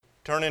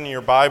Turn in your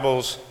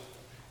Bibles,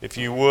 if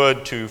you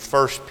would, to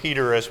 1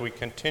 Peter as we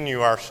continue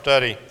our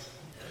study,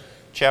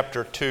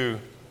 chapter 2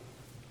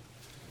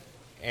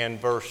 and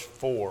verse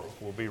 4.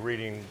 We'll be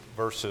reading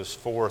verses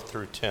 4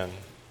 through 10.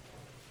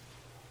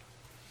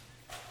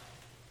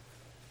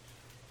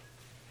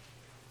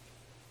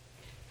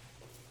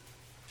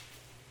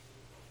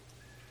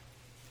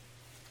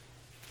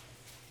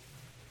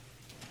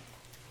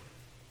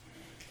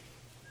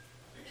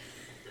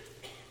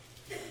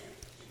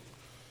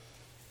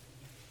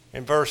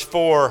 In verse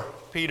 4,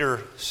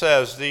 Peter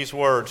says these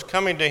words,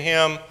 "Coming to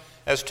him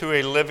as to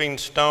a living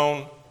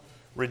stone,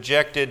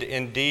 rejected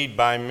indeed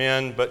by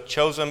men, but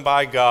chosen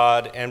by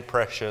God and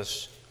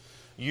precious.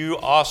 You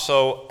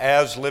also,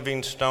 as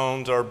living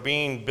stones, are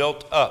being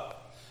built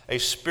up, a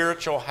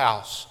spiritual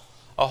house,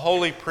 a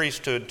holy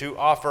priesthood, to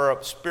offer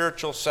up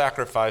spiritual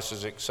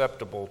sacrifices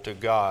acceptable to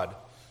God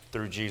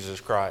through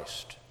Jesus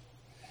Christ.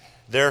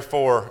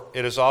 Therefore,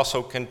 it is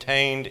also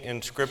contained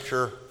in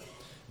Scripture,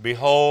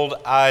 'Behold,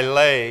 I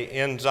lay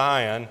in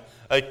Zion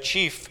a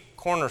chief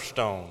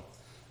cornerstone,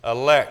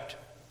 elect,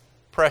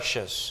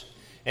 precious,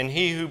 and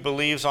he who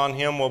believes on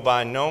him will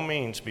by no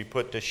means be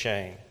put to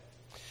shame.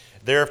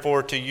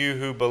 Therefore, to you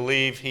who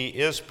believe, he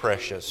is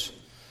precious.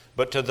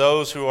 But to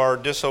those who are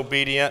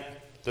disobedient,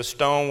 the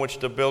stone which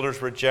the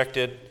builders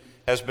rejected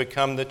has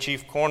become the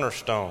chief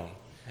cornerstone,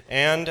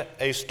 and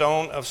a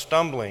stone of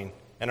stumbling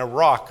and a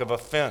rock of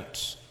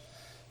offense.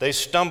 They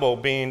stumble,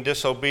 being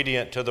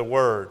disobedient to the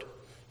word,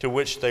 to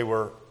which they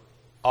were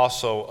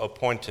also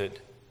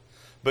appointed.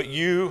 But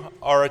you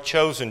are a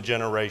chosen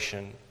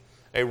generation,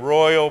 a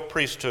royal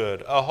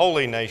priesthood, a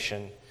holy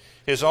nation,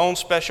 his own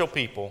special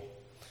people,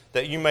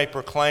 that you may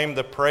proclaim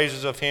the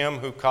praises of him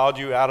who called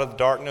you out of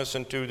darkness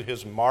into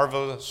his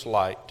marvelous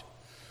light,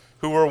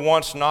 who were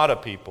once not a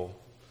people,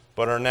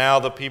 but are now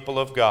the people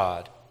of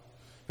God,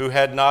 who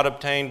had not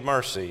obtained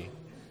mercy,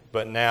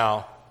 but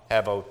now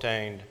have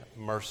obtained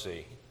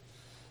mercy.'"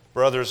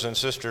 Brothers and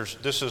sisters,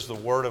 this is the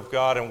Word of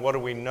God, and what do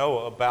we know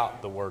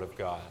about the Word of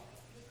God?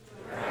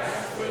 The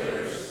grass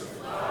withers, the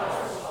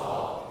flowers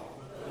fall,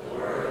 but the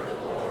word of the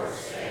Lord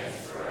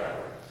stands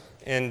forever.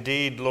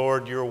 Indeed,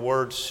 Lord, your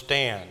Word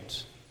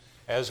stands.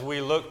 As we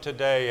look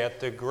today at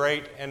the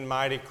great and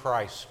mighty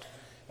Christ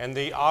and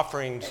the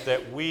offerings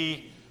that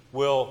we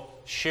will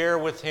share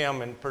with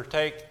him and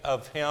partake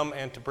of him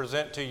and to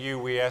present to you,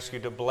 we ask you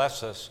to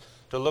bless us,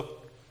 to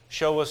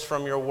show us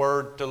from your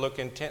Word, to look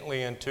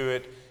intently into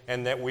it,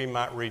 and that we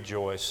might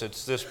rejoice.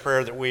 It's this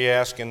prayer that we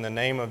ask in the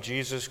name of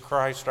Jesus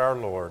Christ our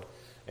Lord.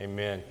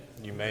 Amen.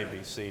 You may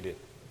be seated.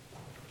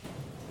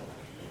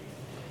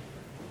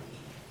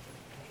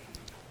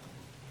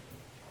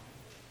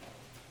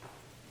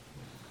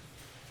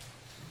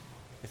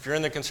 If you're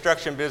in the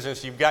construction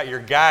business, you've got your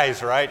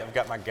guys, right? I've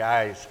got my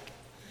guys.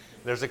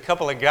 There's a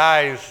couple of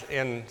guys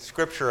in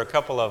Scripture, a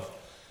couple of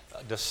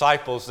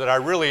disciples that I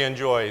really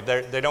enjoy.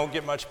 They don't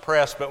get much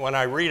press, but when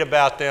I read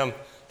about them,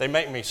 they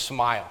make me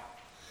smile.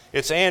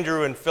 It's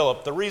Andrew and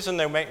Philip. The reason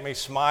they make me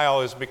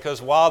smile is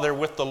because while they're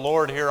with the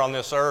Lord here on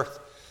this earth,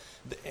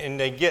 and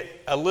they get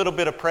a little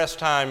bit of press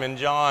time in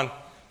John,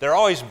 they're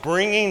always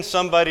bringing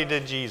somebody to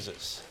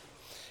Jesus.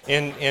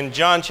 In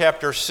John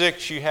chapter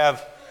 6, you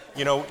have,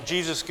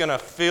 Jesus going to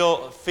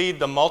feed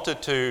the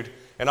multitude,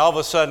 and all of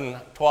a sudden,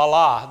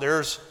 voila,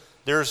 there's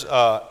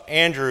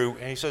Andrew,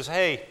 and he says,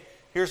 "Hey,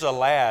 here's a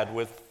lad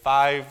with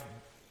 5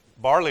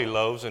 barley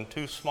loaves and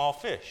 2 small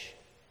fish."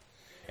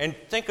 And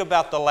think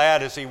about the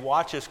lad as he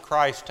watches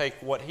Christ take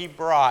what he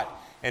brought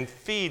and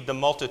feed the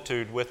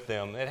multitude with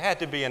them. It had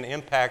to be an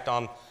impact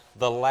on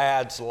the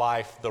lad's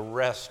life the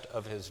rest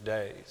of his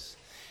days.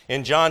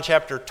 In John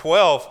chapter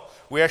 12,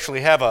 we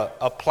actually have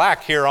a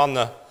plaque here on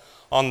the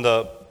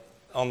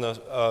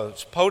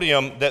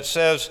podium that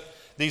says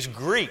these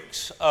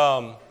Greeks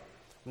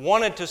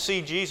wanted to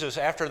see Jesus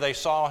after they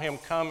saw him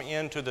come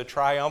into the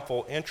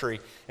triumphal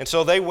entry. And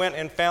so they went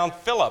and found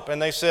Philip,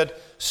 and they said,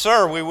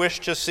 "Sir, we wish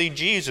to see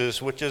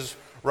Jesus," which is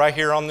right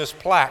here on this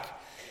plaque.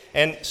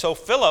 And so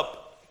Philip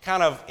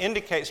kind of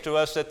indicates to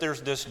us that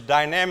there's this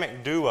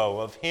dynamic duo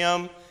of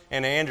him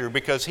and Andrew,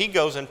 because he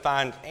goes and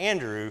finds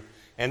Andrew,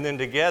 and then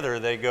together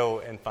they go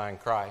and find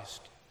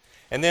Christ.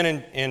 And then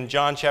in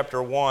John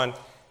chapter 1,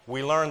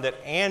 we learn that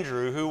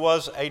Andrew, who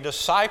was a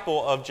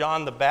disciple of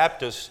John the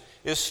Baptist,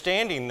 is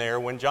standing there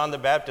when John the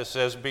Baptist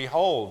says,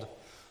 "Behold,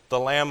 the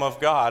Lamb of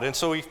God." And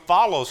so he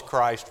follows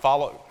Christ.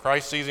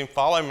 Christ sees him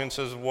follow him and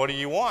says, "What do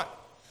you want?"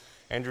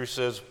 Andrew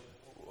says,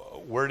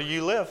 "Where do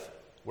you live?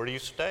 Where do you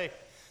stay?"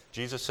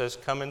 Jesus says,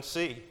 "Come and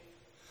see."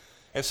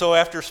 And so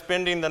after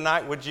spending the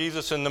night with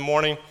Jesus in the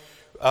morning,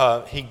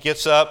 he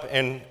gets up,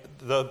 and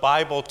the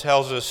Bible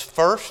tells us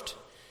first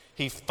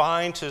he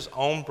finds his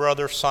own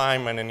brother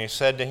Simon, and he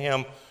said to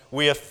him,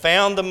 "We have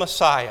found the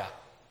Messiah."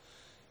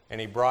 And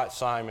he brought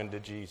Simon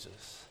to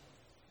Jesus.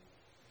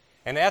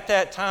 And at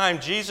that time,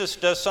 Jesus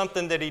does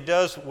something that he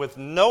does with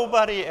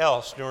nobody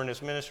else during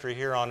his ministry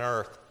here on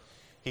earth.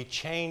 He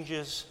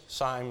changes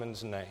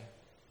Simon's name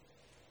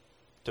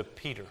to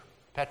Peter,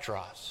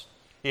 Petros.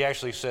 He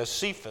actually says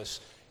Cephas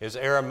is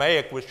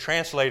Aramaic, which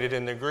translated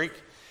in the Greek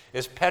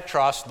is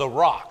Petros, the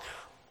rock.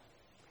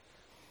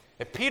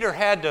 And Peter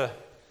had to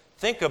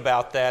think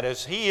about that,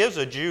 as he is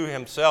a Jew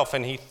himself,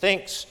 and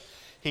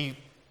he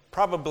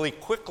probably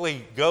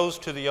quickly goes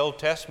to the Old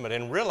Testament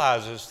and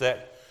realizes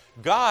that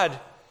God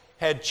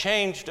had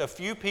changed a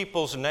few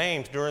people's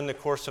names during the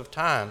course of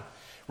time.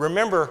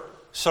 Remember,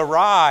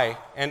 Sarai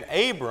and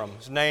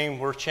Abram's name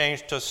were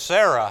changed to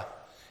Sarah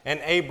and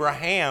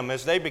Abraham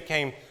as they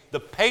became the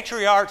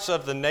patriarchs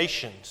of the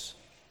nations.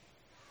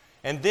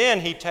 And then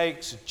he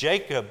takes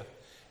Jacob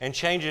and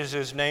changes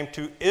his name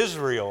to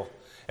Israel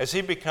as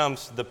he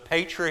becomes the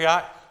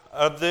patriarch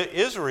of the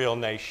Israel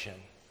nation.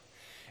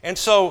 And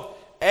so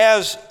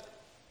as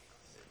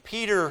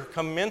Peter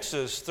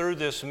commences through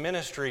this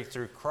ministry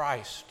through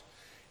Christ,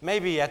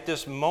 maybe at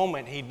this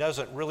moment he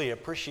doesn't really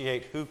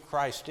appreciate who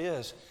Christ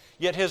is,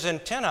 yet his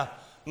antenna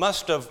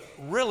must have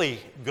really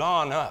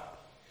gone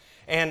up.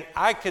 And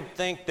I could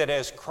think that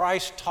as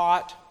Christ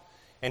taught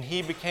and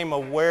he became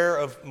aware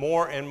of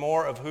more and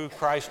more of who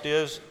Christ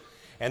is,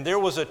 and there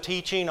was a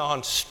teaching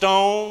on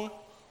stone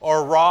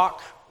or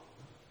rock,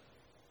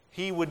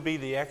 he would be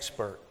the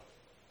expert.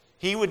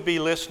 He would be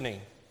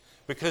listening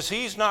because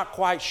he's not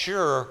quite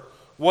sure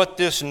what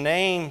this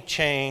name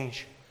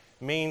change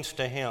means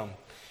to him.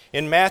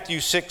 In Matthew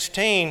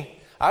 16,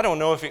 I don't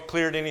know if it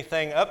cleared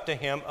anything up to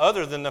him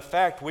other than the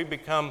fact we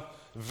become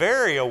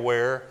very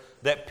aware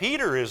that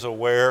Peter is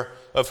aware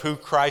of who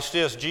Christ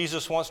is.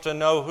 Jesus wants to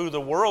know who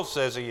the world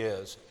says he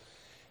is.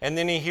 And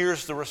then he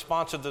hears the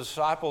response of the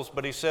disciples,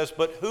 but he says,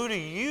 "But who do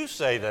you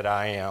say that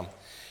I am?"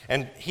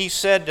 And he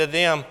said to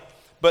them,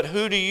 "But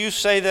who do you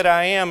say that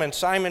I am?" And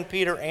Simon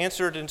Peter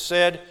answered and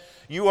said,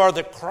 "You are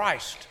the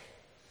Christ,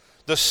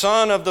 the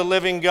Son of the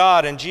living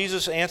God." And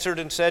Jesus answered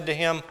and said to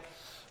him,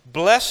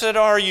 "Blessed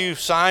are you,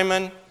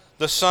 Simon,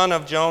 the son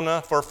of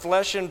Jonah, for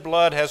flesh and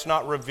blood has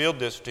not revealed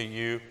this to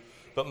you,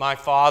 but my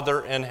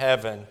Father in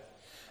heaven.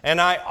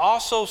 And I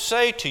also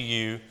say to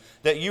you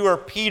that you are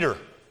Peter,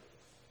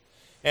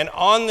 and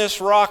on this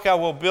rock I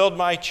will build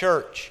my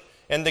church,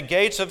 and the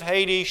gates of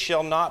Hades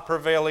shall not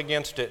prevail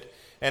against it.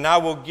 And I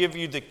will give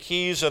you the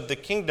keys of the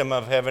kingdom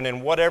of heaven,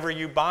 and whatever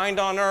you bind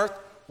on earth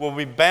will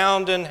be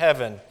bound in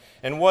heaven,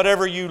 and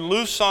whatever you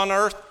loose on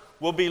earth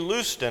will be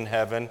loosed in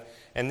heaven."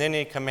 And then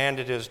he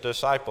commanded his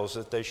disciples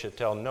that they should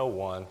tell no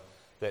one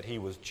that he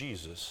was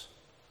Jesus,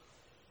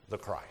 the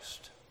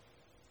Christ.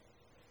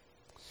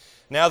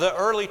 Now, the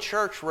early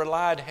church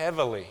relied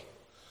heavily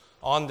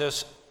on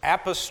this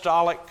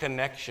apostolic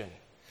connection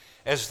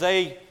as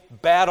they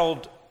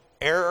battled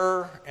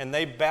error and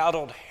they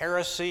battled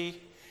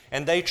heresy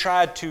and they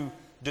tried to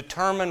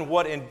determine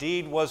what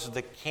indeed was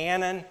the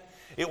canon.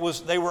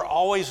 They were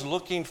always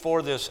looking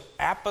for this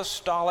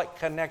apostolic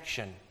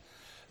connection.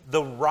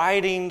 The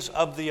writings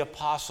of the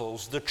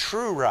apostles, the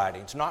true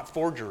writings, not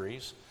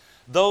forgeries,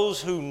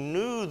 those who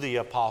knew the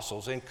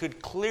apostles and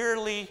could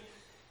clearly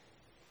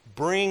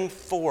bring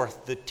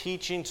forth the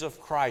teachings of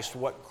Christ,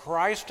 what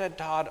Christ had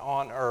taught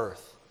on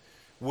earth,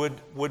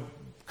 would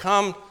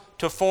come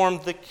to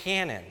form the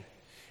canon.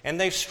 And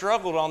they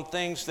struggled on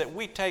things that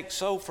we take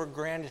so for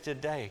granted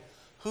today.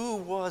 Who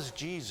was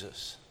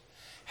Jesus?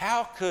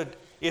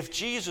 If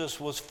Jesus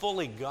was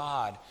fully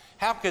God,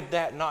 how could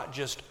that not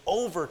just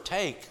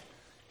overtake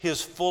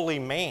his fully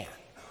man?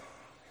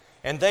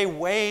 And they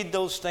weighed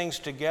those things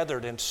together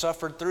and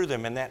suffered through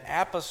them. And that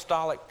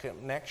apostolic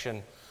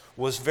connection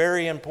was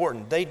very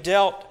important. They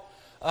dealt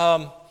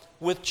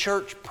with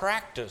church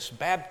practice,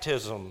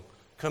 baptism,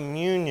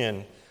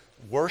 communion,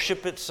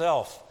 worship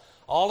itself.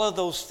 All of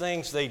those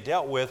things they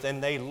dealt with,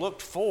 and they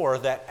looked for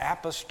that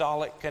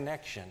apostolic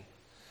connection.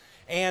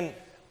 And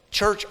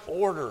church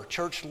order,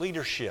 church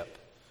leadership,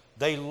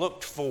 they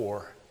looked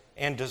for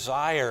and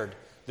desired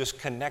this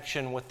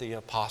connection with the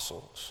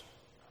apostles.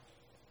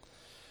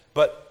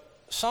 But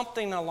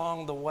something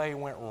along the way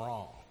went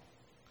wrong.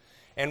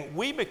 And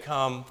we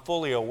become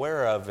fully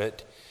aware of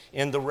it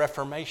in the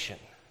Reformation.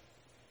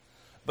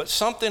 But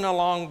something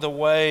along the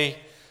way,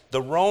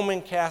 the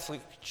Roman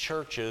Catholic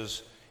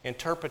Church's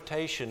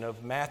interpretation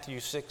of Matthew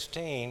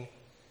 16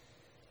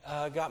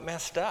 got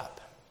messed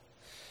up.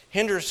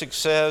 Hendricks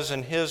says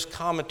in his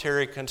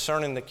commentary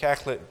concerning the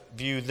Catholic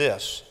view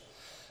this: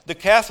 "The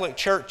Catholic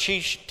Church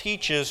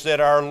teaches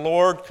that our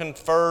Lord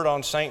conferred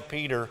on St.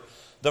 Peter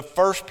the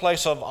first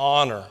place of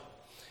honor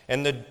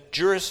and the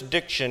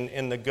jurisdiction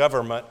in the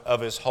government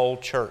of his whole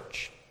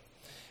church.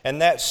 And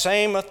that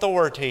same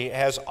authority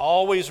has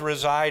always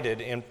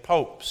resided in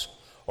popes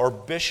or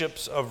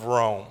bishops of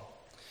Rome,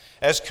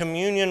 as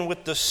communion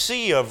with the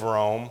See of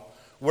Rome,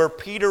 where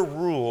Peter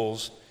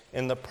rules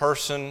in the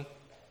person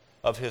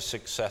of his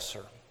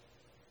successor."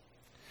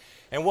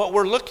 And what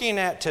we're looking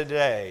at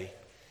today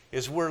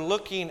is we're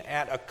looking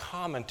at a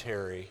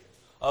commentary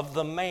of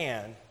the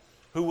man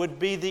who would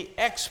be the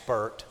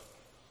expert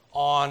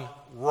on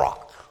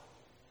rock,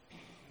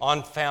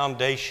 on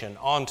foundation,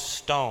 on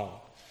stone.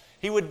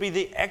 He would be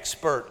the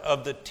expert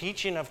of the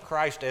teaching of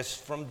Christ, as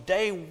from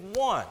day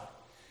one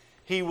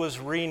he was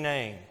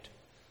renamed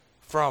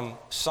from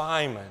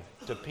Simon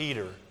to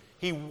Peter.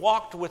 He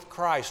walked with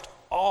Christ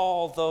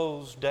all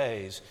those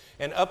days,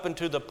 and up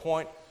unto the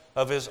point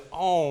of his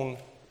own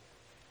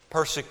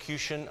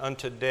persecution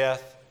unto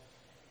death,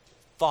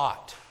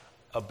 thought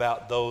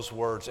about those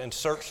words and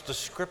searched the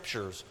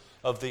scriptures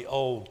of the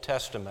Old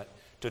Testament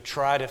to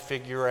try to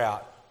figure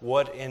out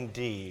what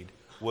indeed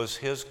was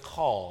his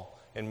call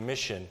and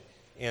mission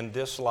in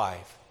this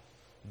life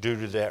due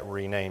to that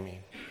renaming.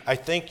 I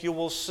think you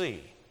will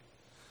see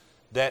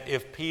that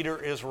if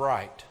Peter is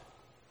right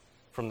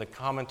from the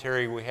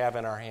commentary we have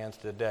in our hands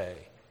today,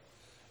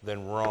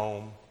 then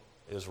Rome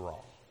is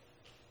wrong.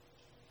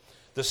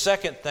 The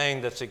second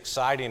thing that's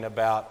exciting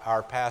about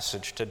our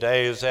passage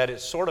today is that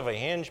it's sort of a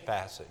hinge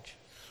passage.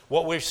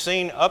 What we've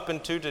seen up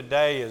until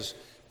today is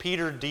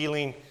Peter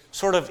dealing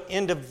sort of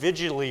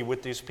individually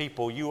with these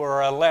people. You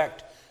are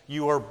elect,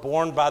 you are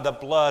born by the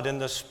blood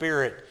and the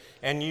Spirit,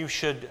 and you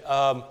should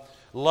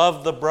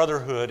love the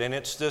brotherhood. And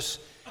it's this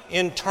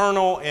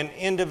internal and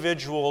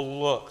individual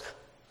look.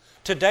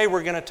 Today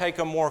we're going to take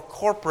a more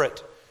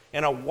corporate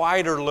and a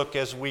wider look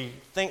as we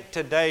think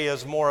today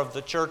as more of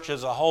the church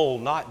as a whole,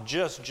 not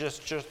just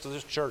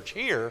this church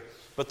here,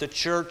 but the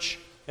church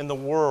in the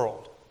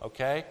world,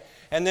 okay?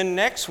 And then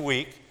next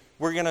week,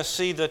 we're going to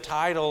see the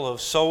title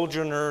of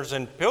Sojourners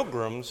and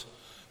Pilgrims,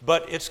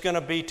 but it's going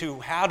to be to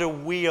how do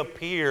we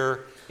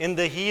appear in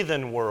the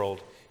heathen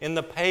world, in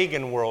the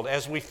pagan world,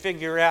 as we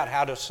figure out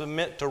how to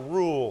submit to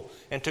rule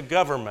and to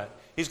government.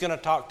 He's going to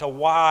talk to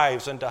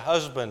wives and to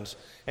husbands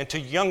and to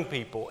young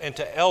people and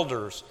to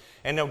elders.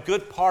 And a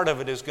good part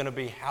of it is going to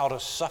be how to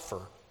suffer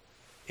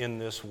in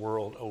this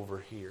world over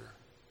here.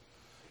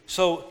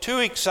 So, two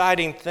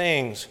exciting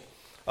things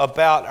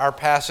about our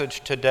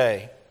passage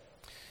today.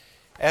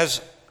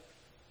 As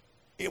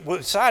it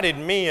excited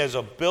me as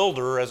a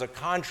builder, as a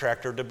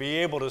contractor, to be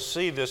able to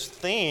see this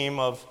theme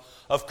of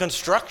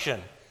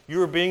construction.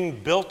 You are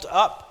being built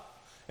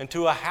up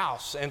into a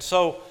house. And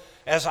so,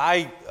 as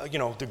I,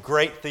 the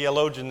great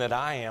theologian that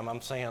I am,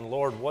 I'm saying,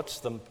 Lord, what's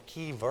the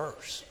key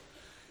verse?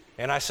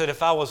 And I said,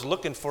 if I was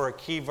looking for a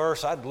key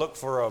verse, I'd look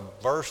for a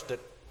verse that,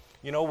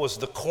 was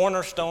the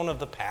cornerstone of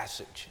the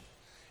passage.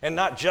 And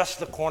not just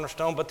the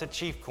cornerstone, but the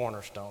chief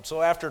cornerstone.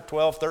 So after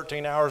 12,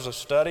 13 hours of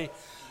study,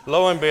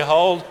 lo and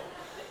behold,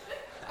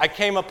 I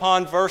came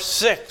upon verse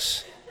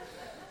 6.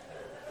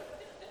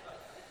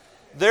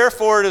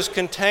 Therefore it is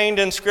contained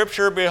in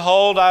Scripture,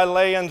 behold, I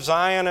lay in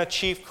Zion a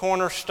chief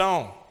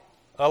cornerstone,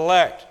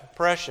 elect,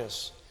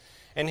 precious,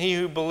 and he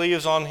who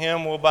believes on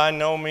him will by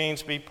no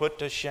means be put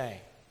to shame.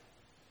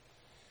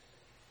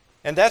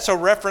 And that's a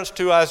reference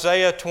to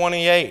Isaiah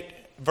 28,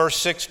 verse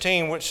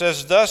 16, which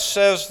says, Thus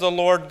says the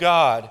Lord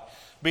God,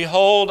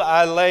 Behold,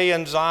 I lay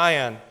in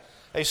Zion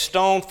a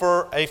stone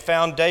for a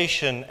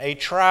foundation, a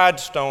tried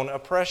stone, a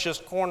precious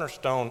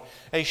cornerstone,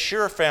 a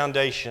sure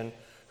foundation.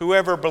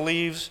 Whoever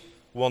believes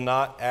will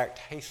not act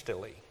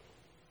hastily.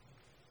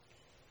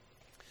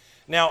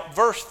 Now,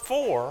 verse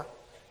 4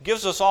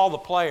 gives us all the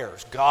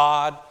players,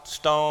 God,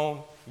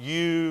 stone,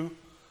 you,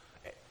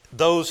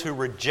 those who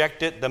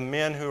reject it, the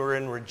men who are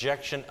in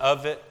rejection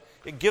of it.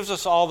 It gives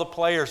us all the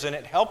players, and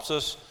it helps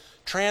us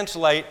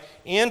translate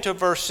into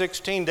verse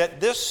 16 that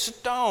this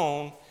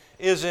stone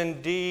is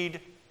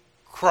indeed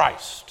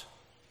Christ.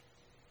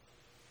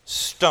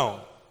 Stone.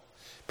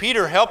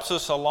 Peter helps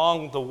us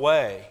along the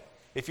way.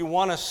 If you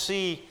want to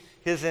see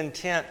his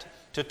intent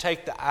to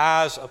take the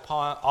eyes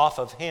off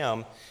of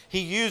him, he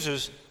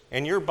uses,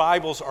 and your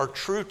Bibles are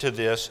true to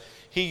this,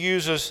 he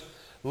uses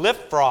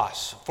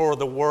lithros for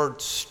the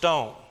word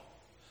stone,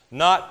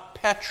 not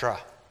Petra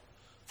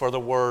for the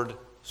word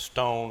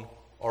stone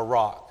or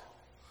rock.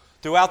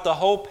 Throughout the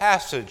whole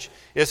passage,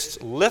 it's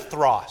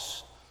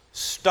lithros,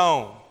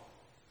 stone.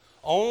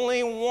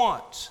 Only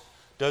once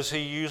does he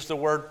use the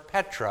word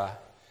Petra,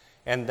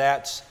 and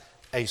that's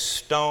a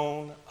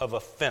stone of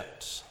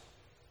offense.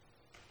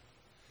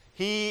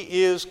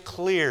 He is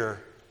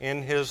clear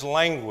in his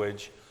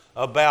language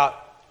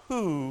about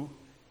who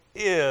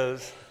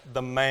is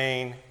the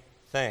main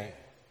thing.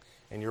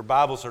 And your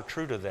Bibles are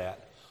true to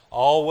that.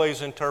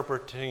 Always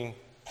interpreting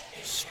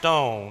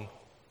stone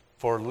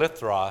for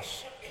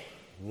lithros,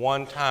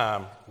 one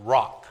time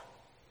rock.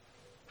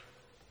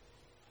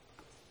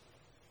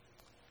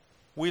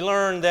 We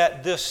learn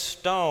that this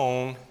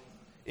stone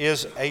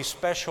is a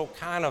special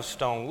kind of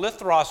stone.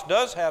 Lithros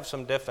does have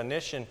some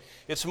definition.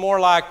 It's more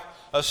like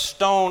a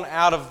stone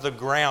out of the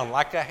ground,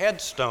 like a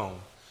headstone.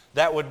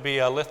 That would be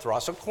a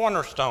lithros. A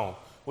cornerstone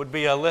would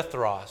be a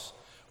lithros.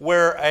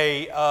 Where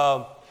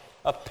a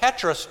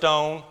Petra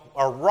stone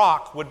or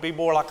rock would be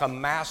more like a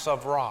mass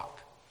of rock.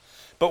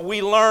 But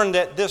we learn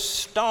that this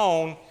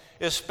stone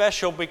is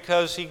special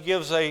because he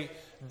gives a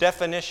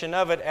definition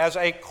of it as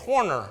a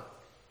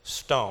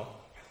cornerstone.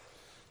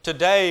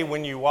 Today,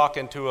 when you walk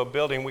into a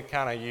building, we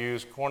kind of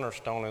use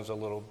cornerstone as a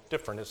little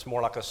different. It's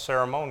more like a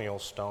ceremonial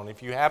stone.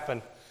 If you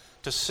happen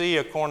to see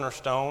a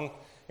cornerstone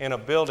in a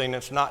building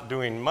that's not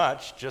doing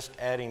much, just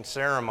adding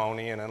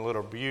ceremony and a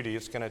little beauty,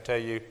 it's going to tell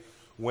you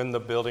when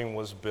the building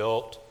was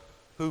built,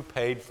 who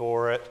paid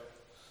for it,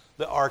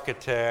 the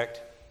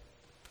architect.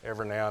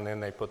 Every now and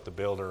then they put the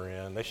builder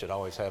in. They should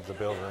always have the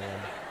builder in.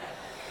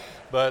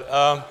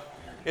 But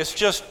it's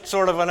just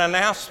sort of an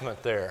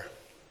announcement there.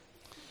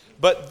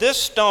 But this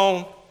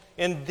stone,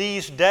 in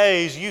these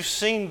days, you've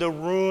seen the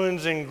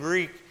ruins in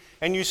Greek,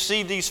 and you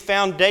see these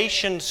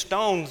foundation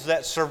stones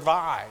that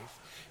survive.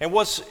 And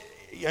what's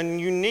a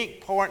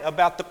unique point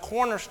about the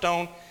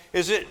cornerstone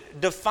is it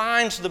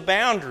defines the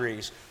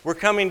boundaries. We're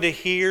coming to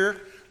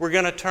here, we're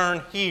going to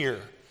turn here.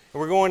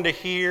 We're going to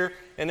here,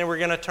 and then we're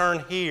going to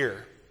turn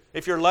here.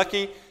 If you're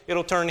lucky,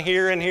 it'll turn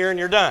here, and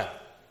you're done.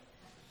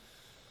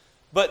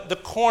 But the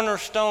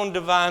cornerstone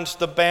defines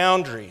the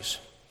boundaries.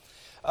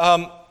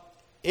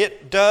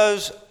 It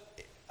does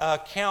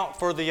account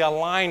for the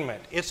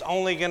alignment. It's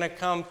only going to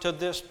come to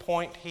this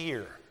point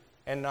here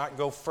and not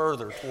go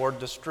further toward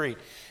the street.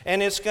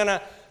 And it's going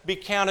to be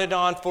counted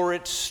on for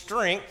its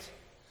strength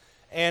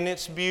and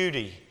its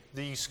beauty,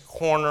 these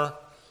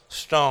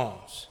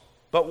cornerstones.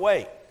 But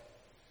wait,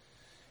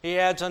 he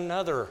adds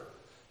another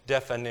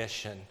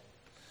definition.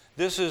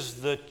 This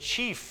is the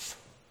chief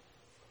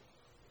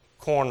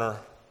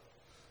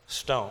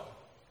cornerstone.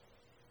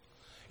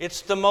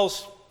 It's the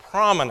most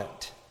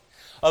prominent.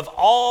 Of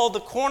all the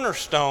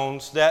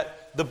cornerstones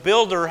that the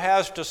builder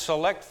has to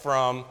select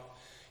from,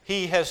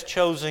 he has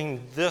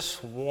chosen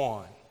this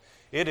one.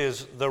 It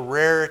is the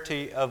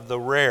rarity of the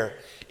rare.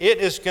 It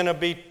is going to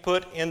be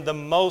put in the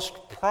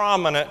most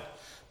prominent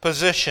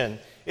position.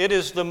 It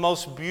is the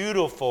most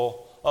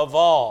beautiful of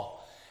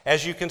all.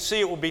 As you can see,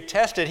 it will be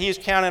tested. He's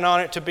counting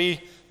on it to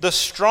be the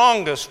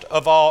strongest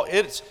of all.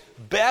 It's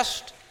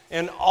best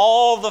in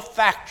all the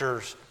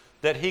factors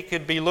that he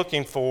could be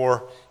looking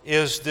for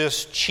is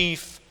this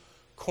chief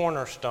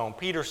cornerstone.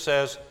 Peter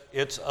says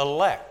it's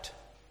elect.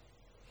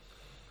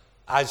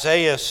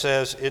 Isaiah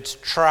says it's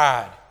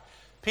tried.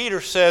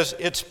 Peter says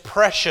it's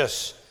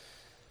precious.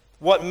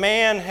 What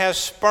man has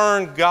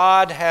spurned,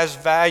 God has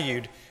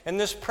valued. And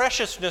this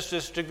preciousness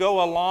is to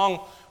go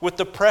along with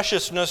the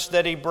preciousness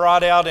that he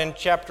brought out in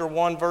chapter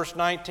 1, verse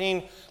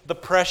 19, the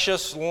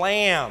precious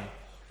lamb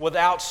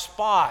without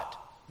spot.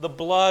 The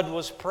blood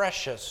was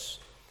precious.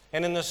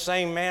 And in the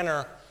same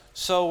manner,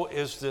 so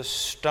is this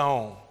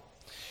stone.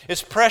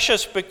 It's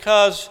precious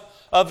because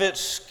of its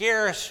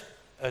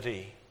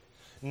scarcity.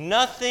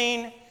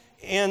 Nothing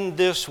in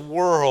this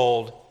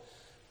world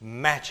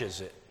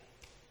matches it.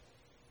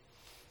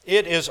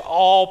 It is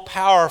all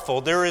powerful.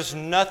 There is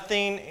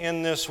nothing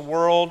in this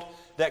world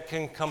that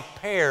can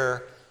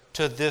compare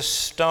to this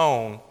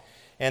stone,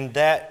 and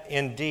that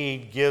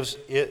indeed gives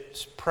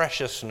its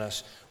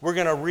preciousness. We're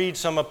going to read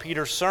some of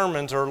Peter's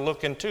sermons or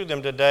look into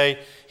them today.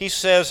 He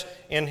says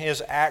in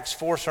his Acts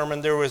 4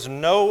 sermon, there was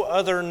no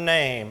other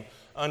name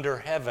under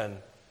heaven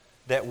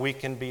that we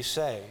can be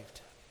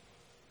saved.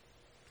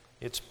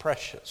 It's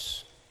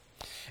precious.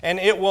 And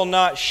it will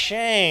not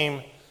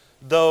shame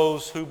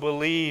those who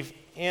believe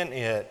in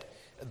it.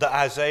 The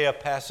Isaiah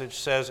passage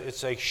says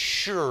it's a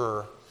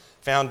sure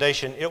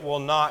foundation. It will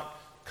not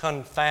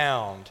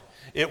confound.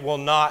 It will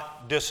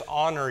not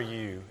dishonor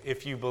you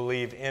if you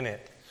believe in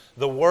it.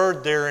 The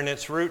word there in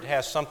its root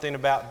has something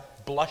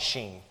about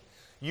blushing.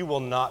 You will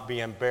not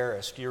be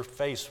embarrassed. Your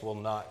face will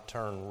not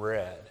turn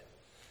red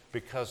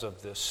because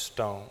of this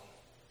stone.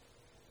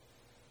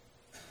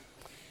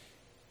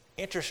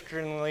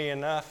 Interestingly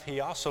enough, he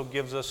also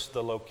gives us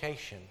the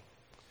location.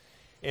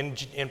 In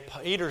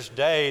Peter's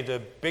day, the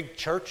big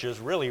churches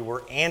really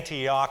were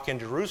Antioch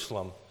and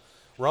Jerusalem.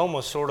 Rome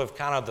was sort of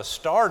kind of the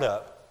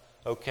startup,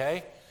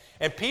 okay?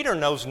 And Peter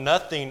knows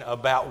nothing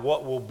about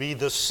what will be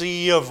the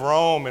See of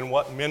Rome and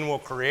what men will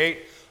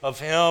create of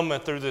him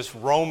and through this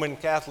Roman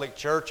Catholic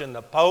Church and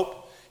the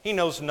Pope. He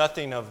knows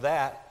nothing of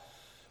that.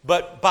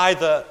 But by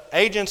the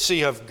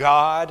agency of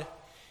God,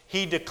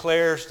 he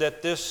declares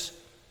that this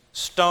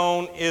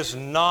stone is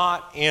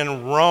not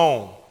in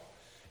Rome.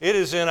 It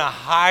is in a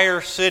higher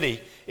city.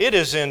 It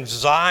is in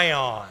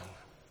Zion.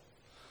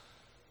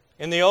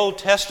 In the Old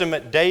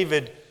Testament,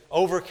 David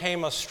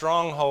overcame a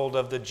stronghold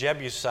of the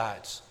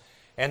Jebusites,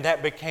 and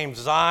that became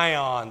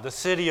Zion, the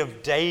city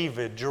of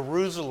David,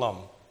 Jerusalem.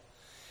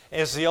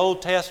 As the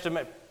Old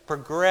Testament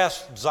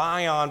progressed,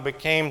 Zion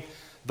became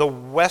the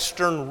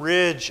western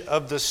ridge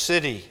of the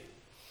city.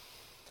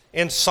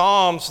 In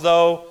Psalms,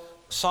 though,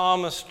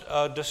 psalmist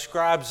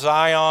describes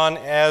Zion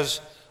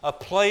as a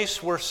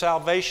place where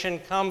salvation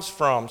comes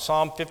from.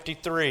 Psalm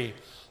 53.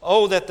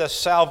 Oh, that the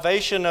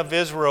salvation of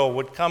Israel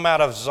would come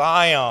out of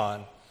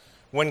Zion.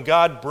 When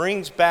God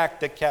brings back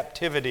the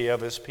captivity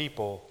of his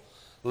people,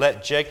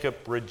 let Jacob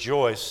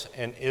rejoice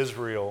and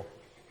Israel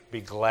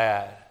be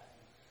glad.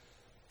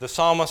 The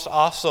psalmist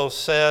also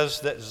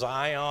says that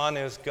Zion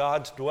is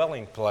God's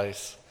dwelling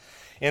place.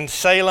 In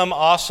Salem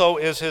also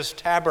is his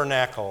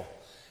tabernacle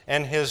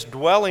and his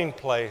dwelling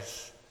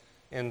place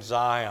in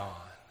Zion.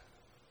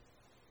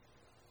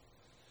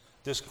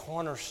 This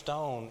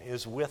cornerstone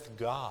is with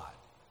God.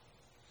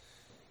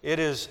 It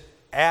is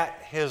at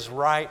his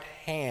right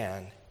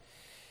hand.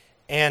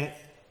 And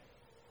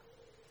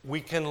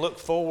we can look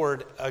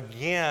forward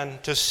again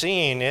to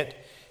seeing it.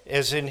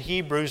 As in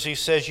Hebrews, he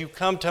says, you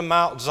come to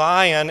Mount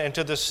Zion and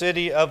to the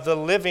city of the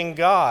living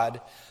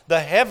God, the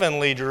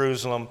heavenly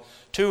Jerusalem,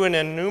 to an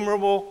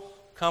innumerable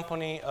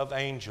company of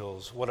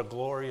angels. What a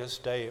glorious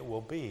day it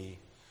will be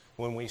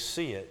when we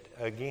see it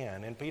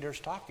again. And Peter's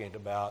talking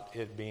about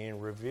it being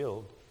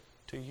revealed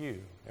to you.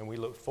 And we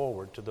look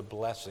forward to the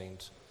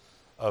blessings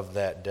of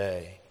that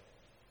day.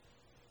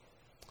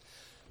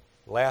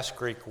 Last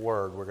Greek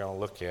word we're going to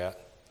look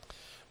at.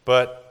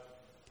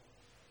 But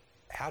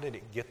how did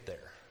it get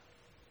there?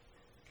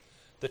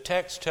 The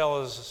text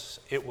tells us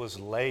it was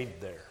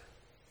laid there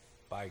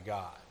by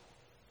God.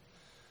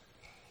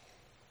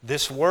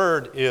 This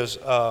word is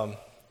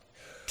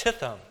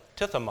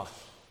tithema.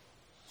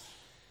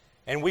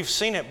 And we've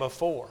seen it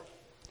before.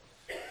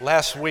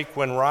 Last week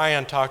when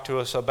Ryan talked to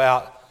us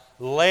about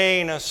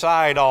laying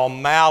aside all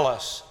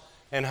malice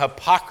and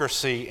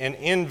hypocrisy and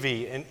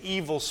envy and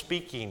evil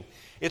speaking.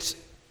 It's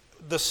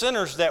the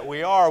sinners that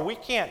we are, we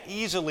can't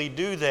easily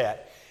do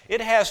that.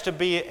 It has to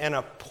be an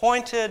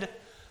appointed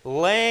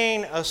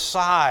laying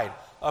aside,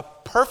 a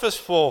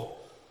purposeful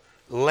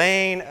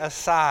laying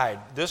aside.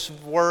 This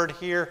word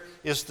here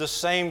is the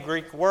same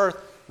Greek word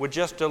with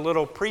just a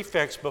little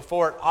prefix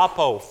before it,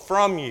 apo,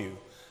 from you.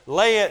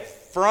 Lay it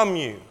from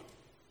you.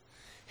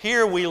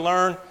 Here we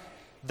learn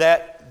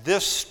that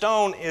this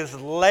stone is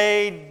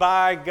laid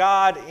by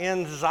God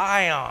in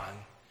Zion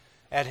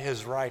at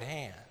His right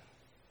hand.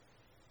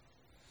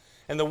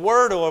 And the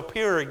word will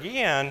appear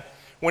again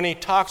when he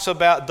talks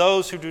about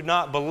those who do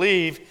not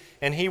believe,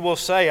 and he will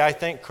say, I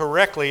think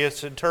correctly,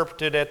 it's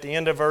interpreted at the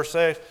end of verse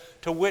 8,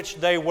 to which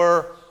they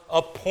were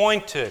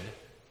appointed.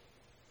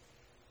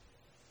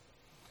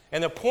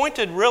 And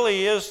appointed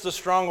really is the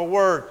stronger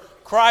word.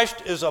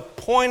 Christ is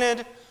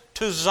appointed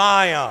to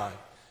Zion,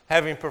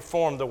 having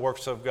performed the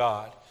works of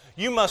God.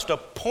 You must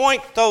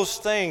appoint those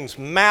things,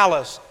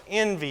 malice,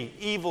 envy,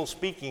 evil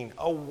speaking,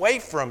 away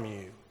from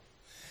you.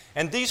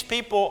 And these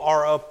people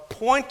are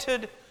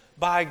appointed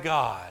by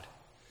God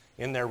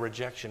in their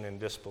rejection and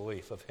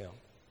disbelief of Him.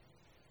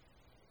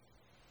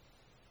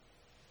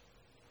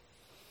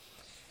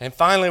 And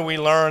finally, we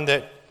learn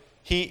that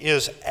He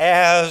is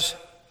as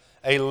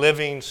a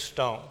living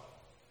stone.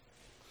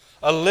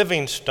 A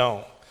living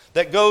stone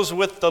that goes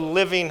with the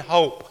living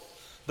hope,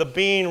 the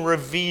being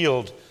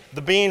revealed,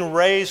 the being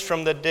raised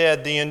from the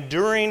dead, the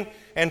enduring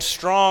and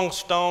strong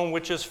stone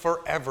which is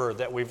forever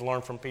that we've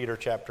learned from Peter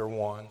chapter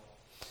 1.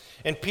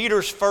 In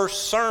Peter's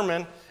first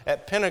sermon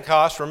at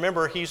Pentecost,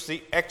 remember he's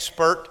the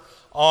expert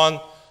on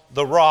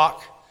the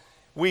rock,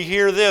 we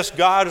hear this: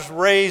 God is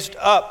raised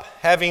up,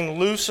 having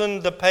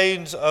loosened the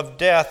pains of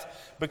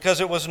death, because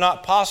it was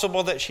not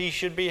possible that she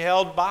should be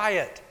held by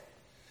it.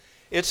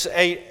 It's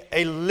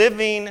a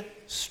living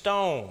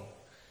stone.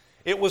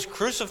 It was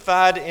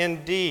crucified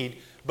indeed,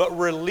 but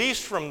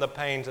released from the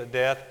pains of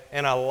death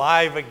and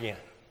alive again.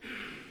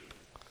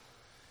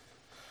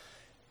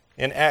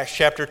 In Acts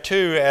chapter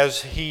 2,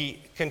 as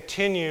he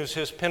continues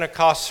his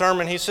Pentecost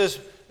sermon, he says,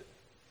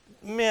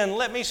 men,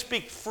 let me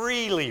speak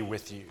freely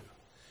with you.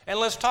 And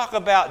let's talk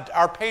about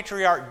our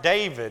patriarch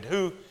David,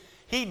 who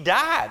he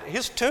died.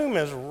 His tomb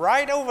is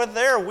right over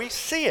there. We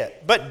see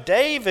it. But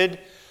David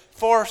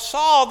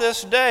foresaw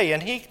this day,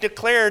 and he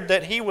declared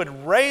that he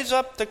would raise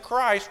up the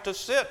Christ to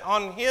sit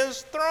on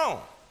his throne.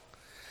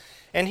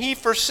 And he,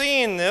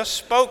 foreseeing this,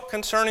 spoke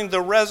concerning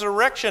the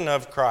resurrection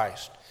of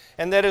Christ,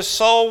 and that his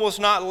soul was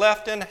not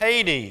left in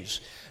Hades,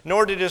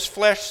 nor did his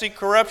flesh see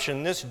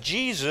corruption. This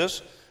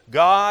Jesus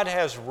God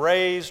has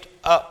raised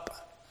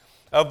up,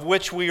 of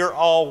which we are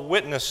all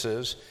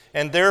witnesses,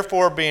 and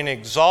therefore being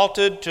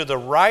exalted to the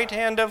right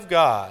hand of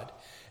God,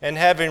 and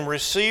having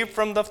received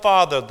from the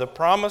Father the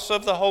promise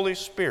of the Holy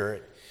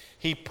Spirit,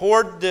 he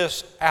poured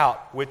this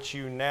out which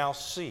you now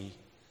see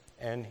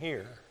and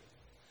hear.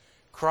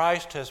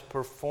 Christ has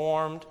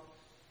performed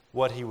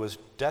what he was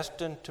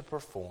destined to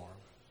perform.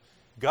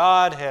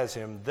 God has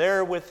him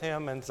there with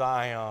him in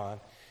Zion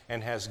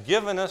and has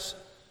given us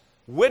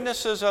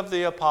witnesses of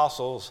the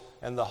apostles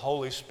and the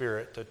Holy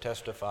Spirit to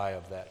testify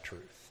of that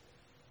truth.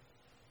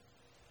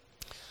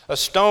 A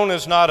stone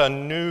is not a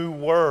new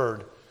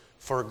word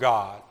for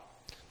God.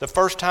 The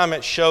first time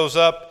it shows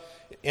up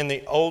in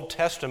the Old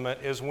Testament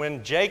is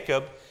when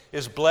Jacob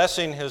is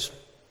blessing his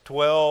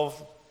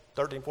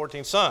 13,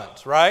 14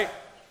 sons, right?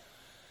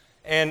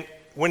 And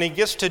when he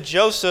gets to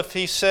Joseph,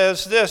 he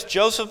says this: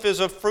 Joseph is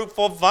a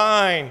fruitful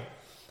vine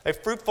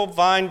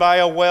by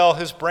a well.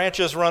 His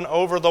branches run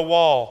over the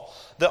wall.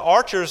 The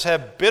archers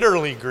have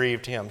bitterly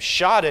grieved him,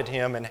 shot at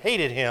him, and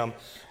hated him.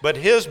 But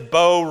his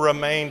bow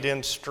remained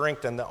in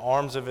strength, and the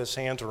arms of his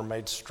hands were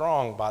made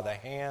strong by the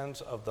hands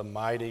of the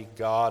mighty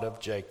God of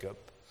Jacob.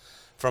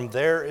 From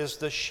there is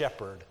the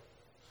shepherd,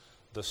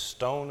 the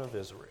stone of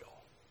Israel.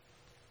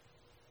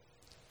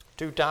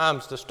 2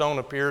 times the stone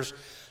appears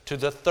to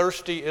the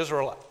thirsty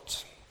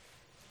Israelites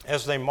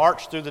as they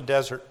march through the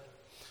desert.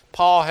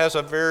 Paul has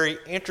a very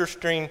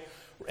interesting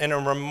and a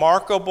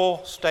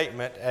remarkable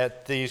statement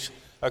at these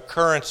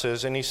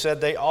occurrences, and he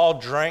said they all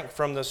drank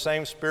from the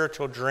same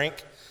spiritual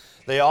drink.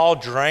 They all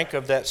drank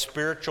of that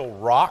spiritual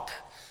rock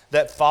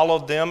that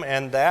followed them,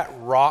 and that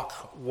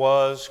rock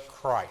was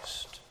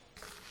Christ.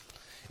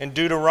 In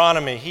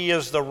Deuteronomy, he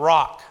is the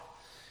rock.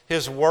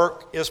 His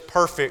work is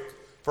perfect,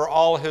 For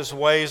all his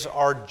ways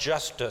are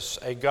justice,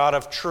 a God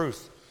of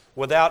truth,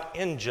 without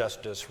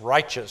injustice,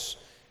 righteous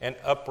and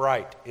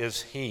upright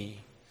is he.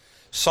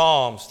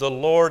 Psalms, the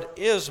Lord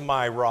is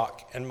my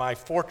rock and my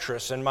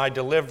fortress and my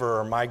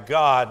deliverer, my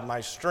God, my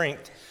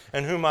strength,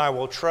 in whom I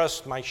will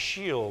trust, my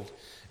shield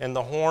and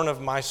the horn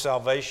of my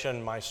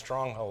salvation, my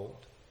stronghold.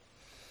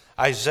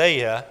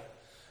 Isaiah,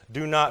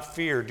 do not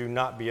fear, do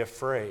not be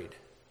afraid.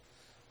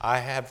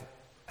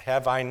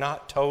 Have I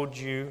not told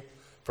you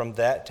from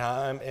that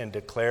time and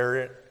declare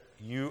it?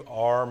 You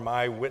are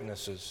my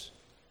witnesses.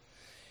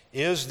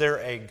 Is there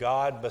a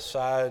God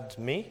besides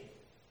me?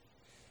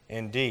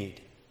 Indeed,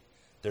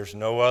 there's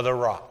no other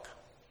rock.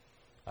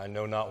 I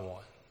know not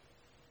one.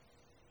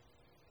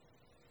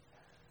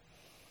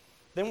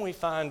 Then we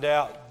find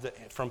out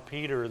from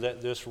Peter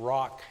that this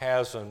rock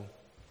has an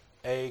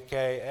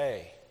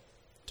AKA,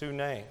 2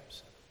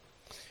 names.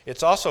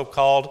 It's also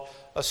called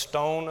a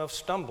stone of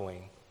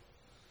stumbling,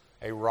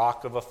 a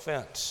rock of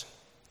offense.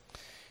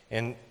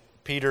 In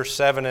Peter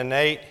 7 and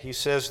 8, he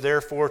says,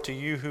 therefore to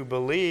you who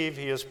believe,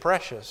 he is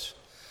precious.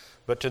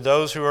 But to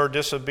those who are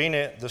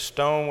disobedient, the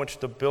stone which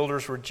the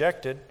builders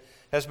rejected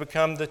has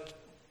become the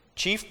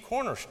chief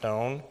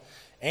cornerstone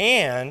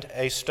and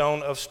a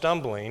stone of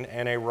stumbling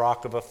and a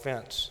rock of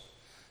offense.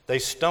 They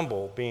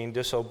stumble, being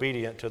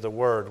disobedient to the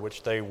word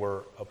which they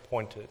were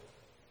appointed.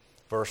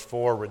 Verse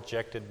 4,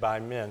 rejected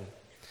by men.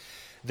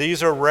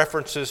 These are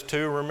references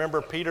to,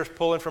 remember, Peter's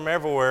pulling from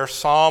everywhere,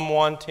 Psalm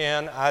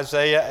 110,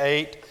 Isaiah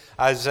 8,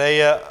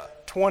 Isaiah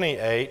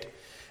 28.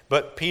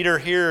 But Peter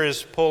here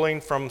is pulling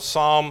from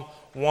Psalm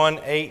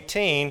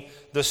 118,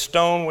 the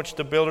stone which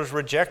the builders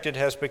rejected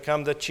has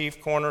become the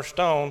chief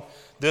cornerstone.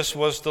 This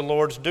was the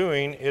Lord's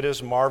doing. It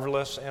is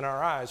marvelous in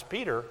our eyes.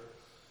 Peter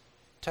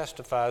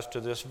testifies to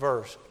this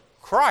verse.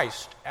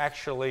 Christ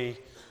actually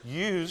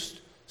used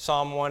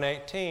Psalm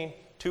 118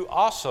 to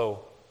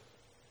also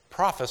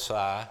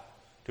prophesy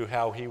to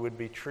how he would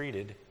be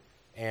treated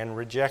and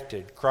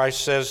rejected.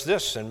 Christ says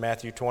this in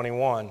Matthew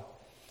 21.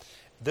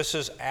 This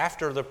is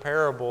after the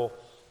parable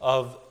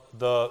of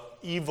the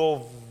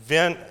evil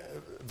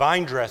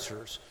vine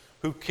dressers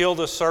who kill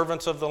the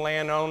servants of the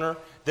landowner,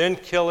 then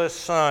kill his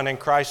son. And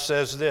Christ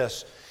says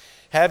this,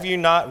 have you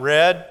not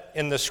read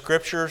in the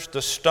scriptures,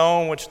 the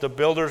stone which the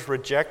builders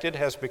rejected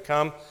has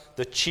become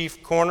the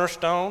chief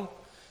cornerstone?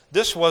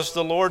 This was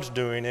the Lord's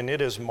doing, and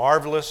it is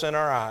marvelous in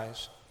our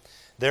eyes.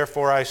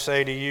 Therefore I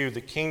say to you,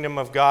 the kingdom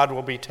of God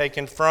will be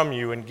taken from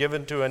you and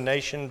given to a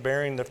nation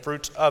bearing the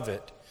fruits of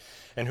it.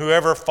 And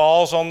whoever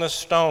falls on this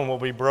stone will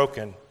be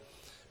broken,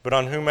 but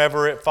on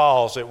whomever it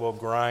falls, it will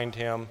grind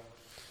him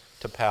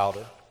to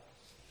powder.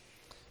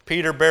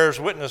 Peter bears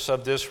witness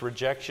of this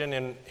rejection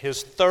in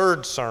his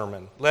 3rd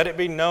sermon. Let it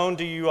be known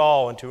to you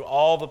all and to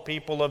all the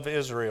people of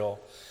Israel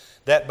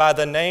that by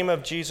the name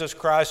of Jesus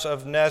Christ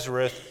of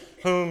Nazareth,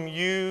 whom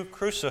you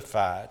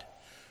crucified,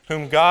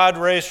 whom God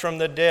raised from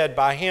the dead,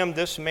 by him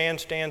this man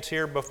stands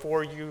here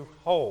before you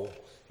whole.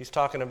 He's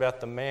talking about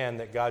the man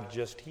that God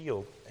just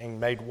healed and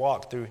made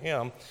walk through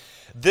him.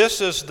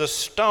 This is the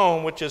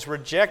stone which is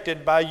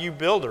rejected by you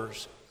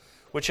builders,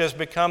 which has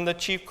become the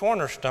chief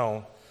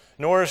cornerstone.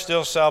 Nor is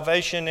there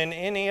salvation in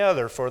any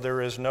other, for there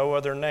is no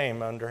other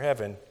name under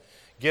heaven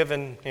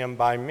given him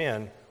by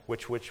men,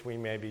 which we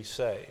may be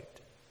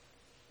saved.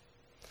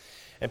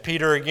 And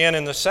Peter again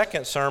in the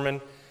 2nd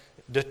sermon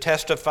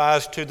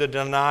testifies to the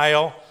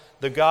denial.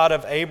 The God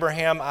of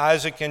Abraham,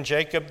 Isaac, and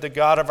Jacob, the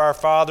God of our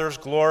fathers,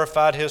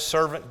 glorified his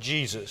servant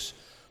Jesus,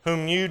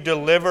 whom you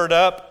delivered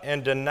up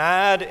and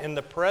denied in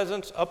the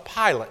presence of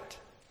Pilate,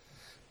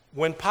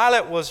 when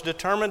Pilate was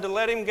determined to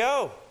let him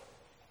go.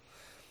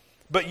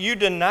 But you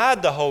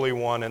denied the Holy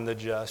One and the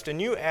just,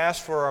 and you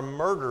asked for a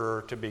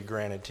murderer to be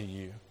granted to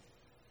you.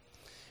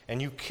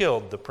 And you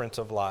killed the Prince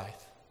of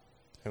Life,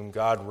 whom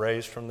God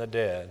raised from the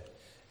dead,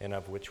 and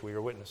of which we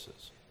are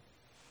witnesses.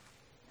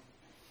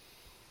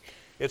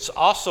 It's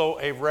also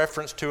a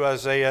reference to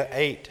Isaiah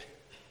 8,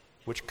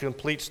 which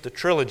completes the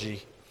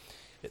trilogy.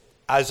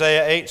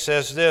 Isaiah 8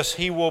 says this,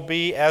 he will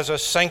be as a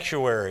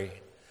sanctuary,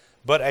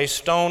 but a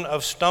stone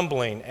of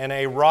stumbling and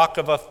a rock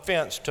of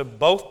offense to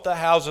both the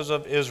houses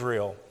of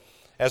Israel,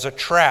 as a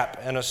trap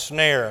and a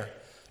snare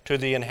to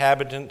the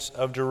inhabitants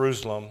of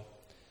Jerusalem.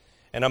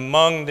 And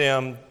among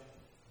them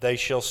they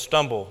shall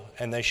stumble,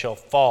 and they shall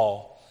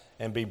fall,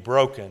 and be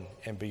broken,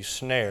 and be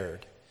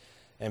snared,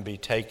 and be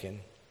taken.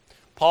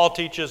 Paul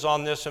teaches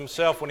on this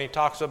himself when he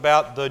talks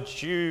about the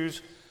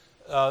Jews,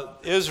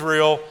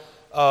 Israel,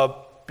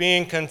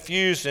 being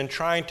confused and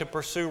trying to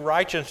pursue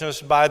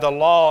righteousness by the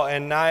law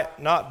and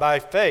not by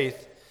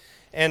faith.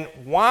 And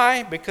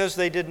why? Because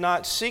they did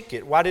not seek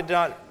it. Why did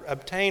not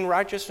obtain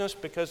righteousness?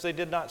 Because they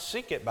did not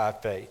seek it by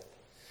faith.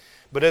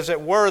 But as it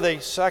were,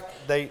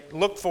 they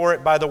looked for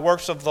it by the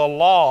works of the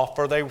law,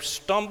 for they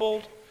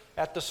stumbled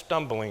at the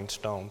stumbling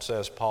stone,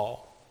 says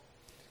Paul.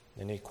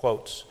 And he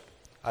quotes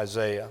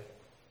Isaiah.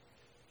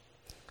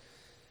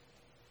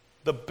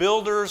 The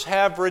builders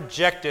have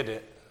rejected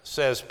it,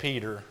 says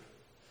Peter.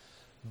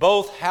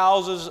 Both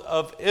houses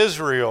of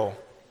Israel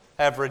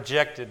have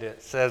rejected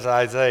it, says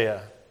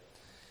Isaiah.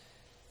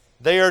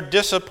 They are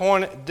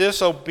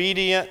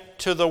disobedient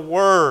to the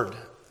word,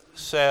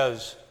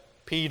 says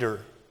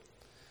Peter.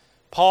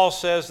 Paul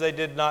says they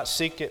did not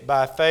seek it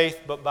by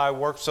faith, but by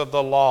works of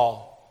the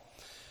law.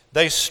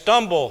 They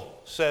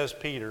stumble, says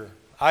Peter.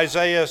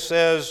 Isaiah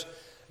says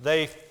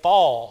they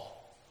fall.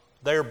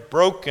 They're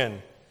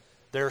broken.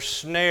 They're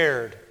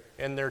snared,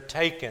 and they're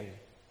taken.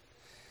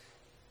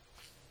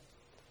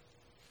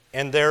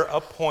 And they're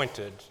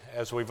appointed,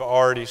 as we've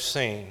already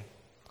seen,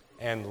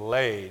 and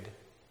laid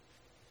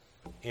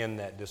in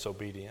that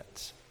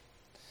disobedience.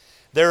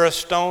 They're a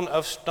stone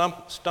of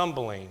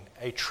stumbling,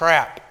 a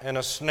trap and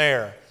a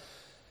snare.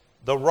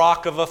 The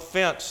rock of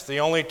offense,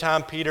 the only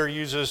time Peter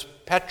uses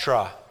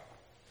Petra.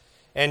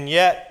 And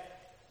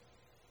yet,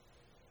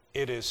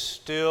 it is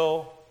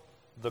still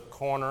the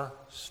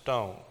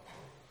cornerstone,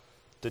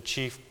 the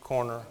chief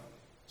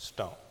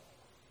cornerstone.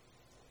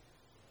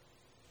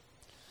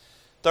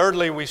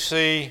 Thirdly, we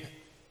see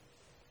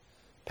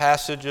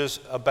passages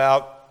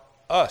about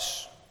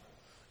us.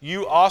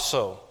 You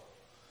also,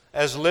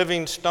 as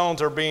living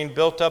stones, are being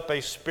built up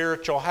a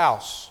spiritual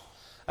house,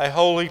 a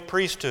holy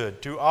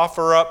priesthood, to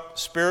offer up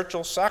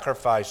spiritual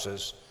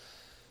sacrifices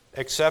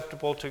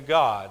acceptable to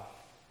God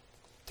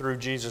through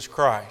Jesus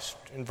Christ.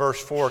 In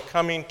verse 4,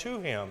 coming to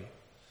him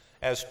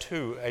as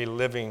to a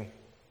living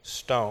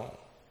stone.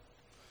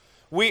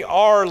 We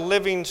are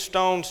living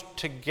stones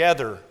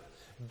together,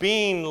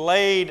 being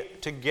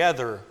laid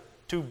together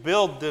to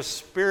build this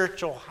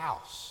spiritual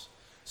house.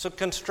 It's a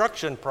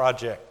construction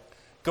project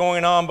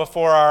going on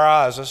before our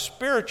eyes, a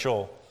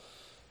spiritual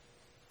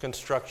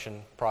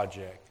construction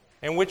project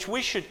in which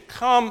we should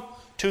come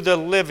to the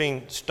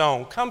living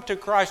stone, come to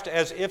Christ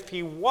as if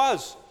he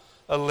was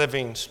a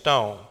living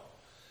stone.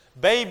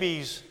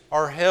 Babies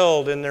are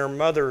held in their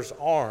mother's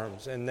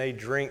arms and they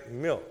drink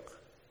milk.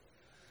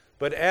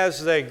 But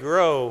as they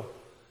grow,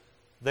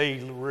 they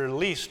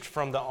released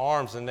from the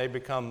arms and they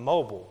become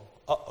mobile.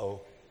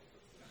 Uh-oh.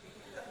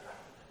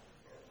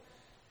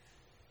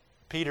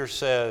 Peter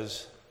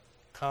says,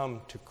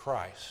 come to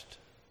Christ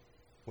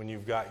when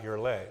you've got your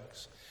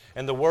legs.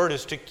 And the word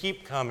is to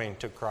keep coming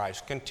to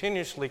Christ,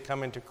 continuously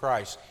coming to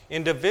Christ,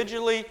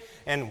 individually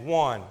and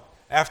one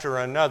after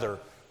another.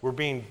 We're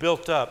being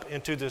built up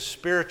into this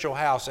spiritual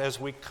house as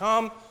we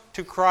come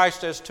to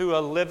Christ as to a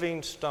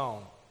living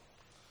stone.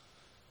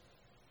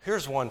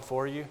 Here's one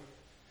for you.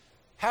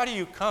 How do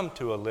you come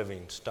to a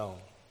living stone?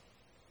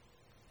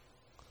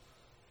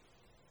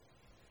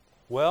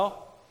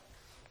 Well,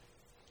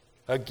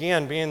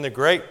 again, being the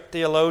great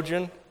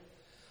theologian,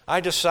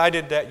 I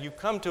decided that you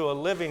come to a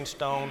living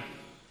stone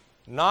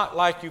not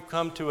like you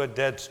come to a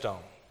dead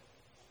stone.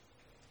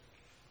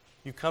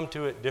 You come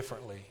to it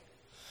differently.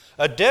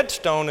 A dead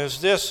stone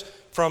is this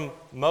from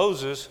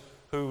Moses,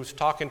 who's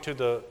talking to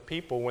the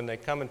people when they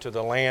come into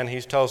the land.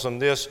 He tells them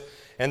this,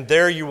 and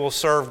there you will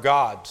serve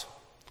gods,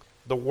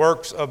 the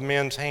works of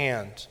men's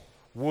hands,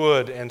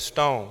 wood and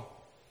stone,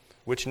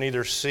 which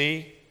neither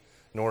see,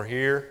 nor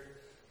hear,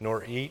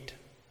 nor eat,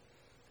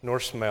 nor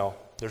smell.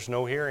 There's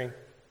no hearing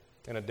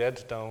in a dead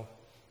stone,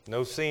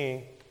 no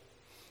seeing,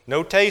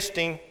 no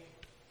tasting,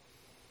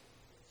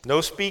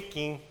 no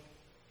speaking.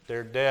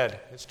 They're dead.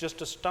 It's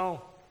just a stone.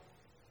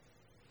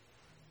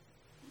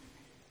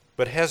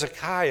 But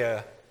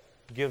Hezekiah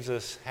gives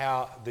us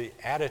how the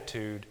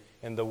attitude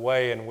and the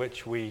way in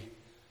which we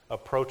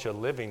approach a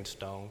living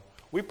stone.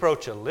 We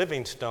approach a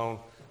living stone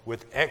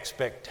with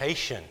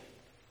expectation.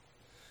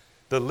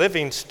 The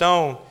living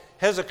stone,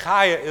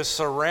 Hezekiah is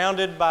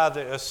surrounded by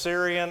the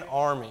Assyrian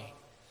army.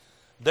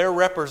 Their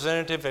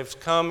representative has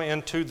come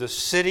into the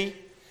city,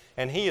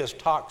 and he has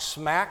talked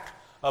smack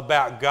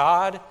about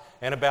God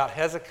and about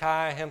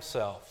Hezekiah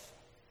himself.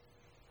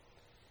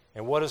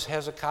 And what does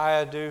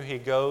Hezekiah do? He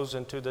goes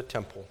into the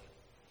temple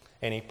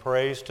and he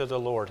prays to the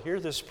Lord. Hear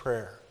this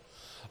prayer.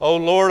 O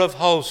Lord of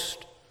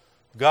hosts,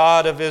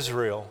 God of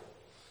Israel,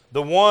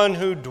 the one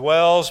who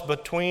dwells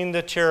between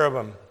the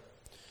cherubim,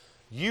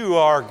 you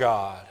are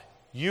God,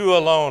 you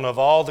alone of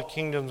all the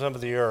kingdoms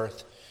of the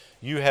earth.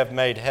 You have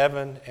made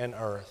heaven and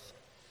earth.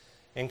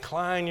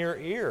 Incline your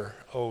ear,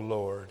 O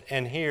Lord,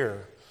 and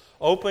hear.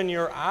 Open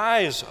your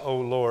eyes, O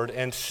Lord,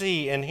 and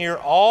see and hear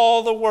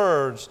all the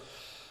words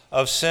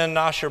of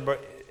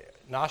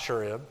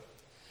Sennacherib,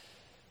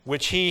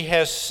 which he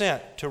has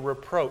sent to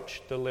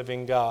reproach the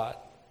living God.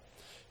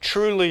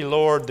 Truly,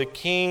 Lord, the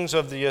kings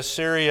of the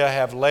Assyria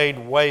have laid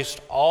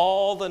waste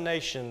all the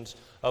nations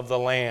of the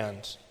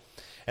lands,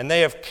 and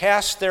they have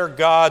cast their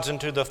gods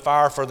into the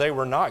fire, for they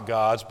were not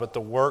gods, but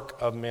the work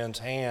of men's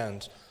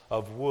hands,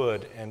 of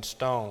wood and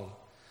stone.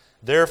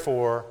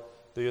 Therefore,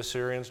 the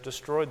Assyrians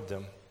destroyed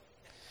them.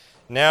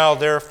 Now,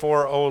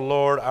 therefore, O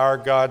Lord our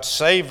God,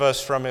 save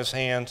us from his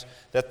hands,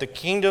 that the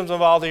kingdoms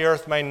of all the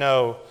earth may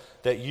know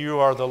that you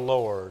are the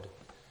Lord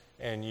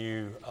and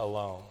you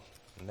alone.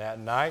 And that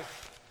night,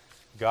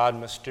 God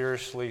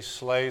mysteriously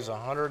slays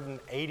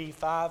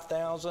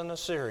 185,000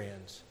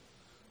 Assyrians,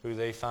 who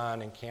they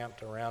find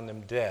encamped around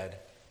them dead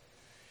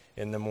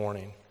in the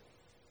morning.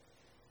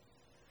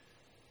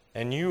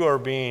 And you are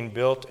being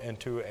built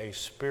into a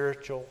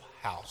spiritual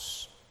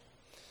house,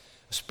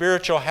 The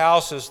spiritual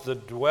house is the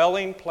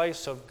dwelling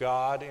place of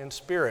God in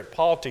spirit.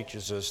 Paul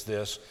teaches us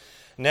this.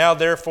 Now,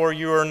 therefore,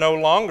 you are no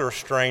longer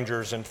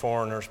strangers and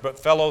foreigners, but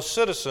fellow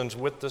citizens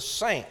with the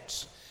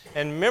saints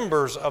and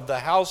members of the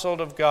household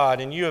of God,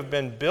 and you have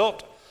been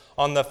built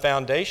on the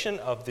foundation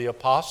of the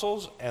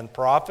apostles and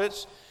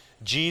prophets,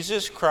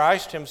 Jesus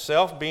Christ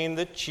himself being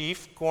the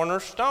chief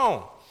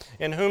cornerstone,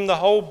 in whom the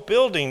whole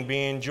building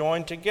being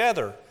joined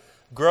together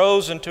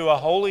grows into a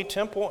holy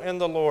temple in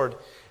the Lord,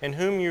 in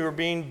whom you are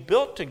being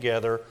built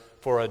together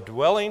for a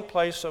dwelling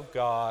place of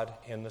God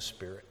in the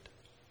Spirit.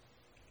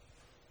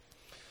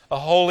 A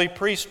holy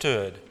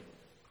priesthood.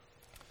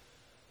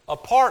 A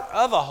part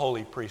of a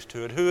holy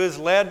priesthood who is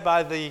led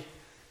by the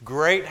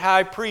great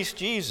high priest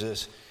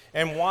Jesus.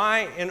 And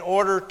why? In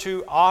order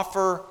to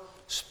offer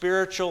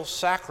spiritual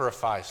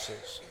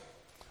sacrifices.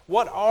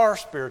 What are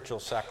spiritual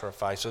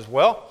sacrifices?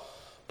 Well,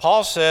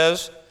 Paul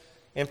says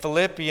in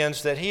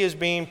Philippians that he is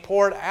being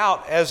poured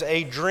out as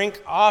a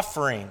drink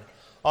offering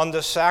on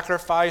the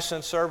sacrifice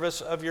and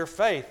service of your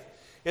faith.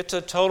 It's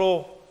a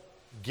total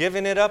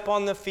giving it up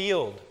on the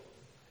field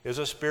is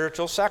a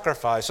spiritual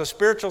sacrifice. A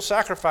spiritual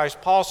sacrifice,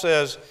 Paul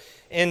says,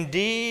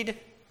 indeed,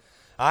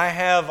 I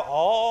have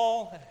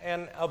all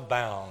and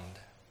abound.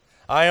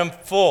 I am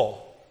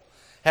full,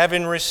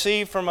 having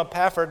received from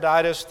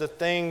Epaphroditus the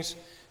things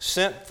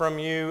sent from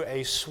you,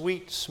 a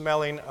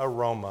sweet-smelling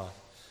aroma,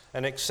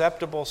 an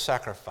acceptable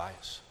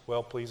sacrifice,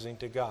 well-pleasing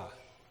to God.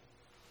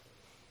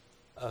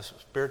 A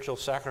spiritual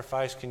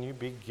sacrifice, can you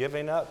be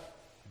giving up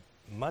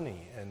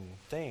money and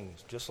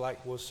things, just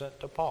like was sent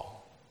to Paul?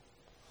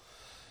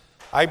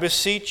 I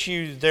beseech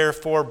you,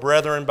 therefore,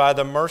 brethren, by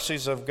the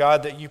mercies of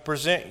God, that you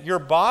present your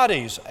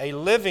bodies a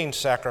living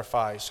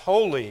sacrifice,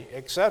 holy,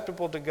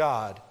 acceptable to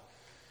God,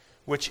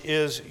 which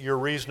is your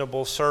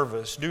reasonable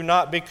service. Do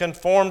not be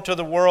conformed to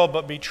the world,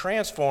 but be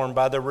transformed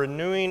by the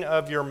renewing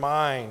of your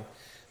mind,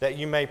 that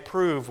you may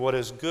prove what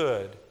is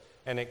good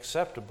and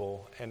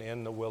acceptable and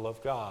in the will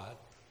of God.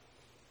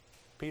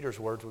 Peter's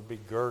words would be,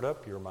 gird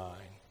up your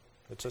mind.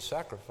 It's a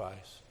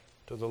sacrifice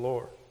to the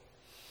Lord.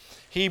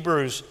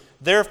 Hebrews,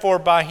 therefore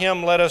by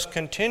him let us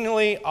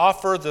continually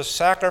offer the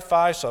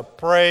sacrifice of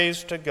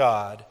praise to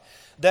God.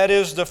 That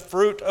is the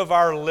fruit of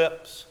our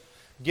lips,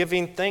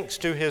 giving thanks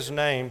to his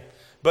name.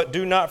 But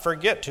do not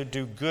forget to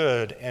do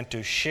good and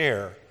to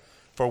share,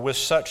 for with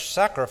such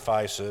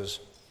sacrifices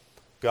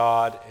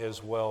God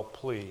is well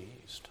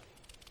pleased.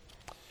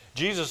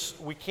 Jesus,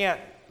 we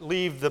can't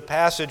leave the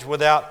passage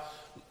without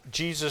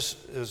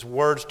Jesus'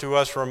 words to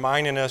us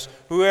reminding us,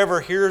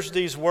 whoever hears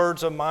these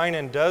words of mine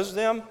and does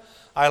them,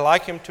 I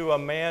like him to a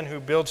man who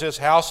builds his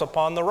house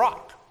upon the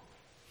rock.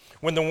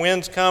 When the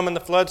winds come and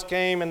the floods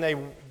came and they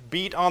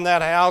beat on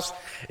that house,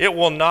 it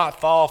will not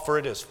fall, for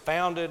it is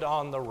founded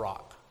on the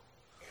rock.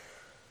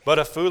 But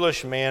a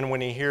foolish man, when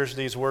he hears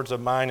these words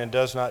of mine and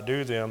does not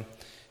do them,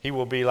 he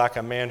will be like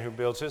a man who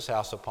builds his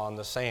house upon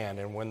the sand.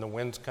 And when the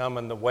winds come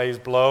and the waves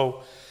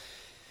blow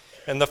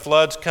and the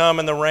floods come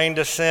and the rain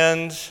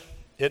descends,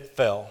 it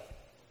fell,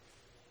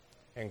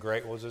 and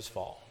great was his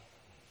fall.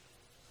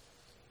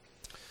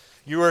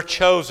 You are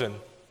chosen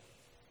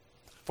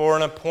for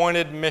an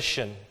appointed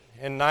mission.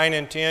 In 9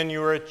 and 10,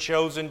 you are a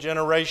chosen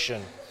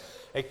generation,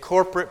 a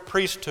corporate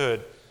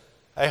priesthood,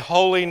 a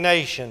holy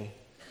nation,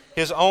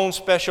 his own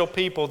special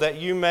people, that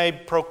you may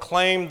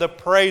proclaim the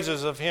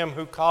praises of him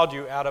who called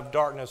you out of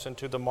darkness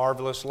into the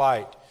marvelous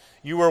light.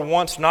 You were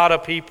once not a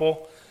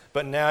people,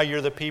 but now you're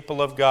the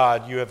people of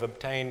God. You have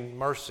obtained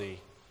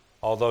mercy,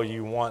 although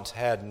you once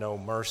had no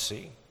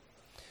mercy.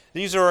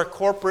 These are a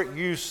corporate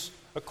use,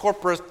 a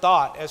corporate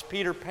thought, as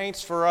Peter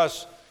paints for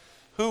us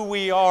who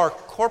we are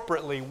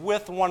corporately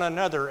with one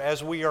another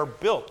as we are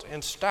built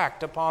and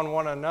stacked upon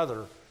one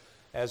another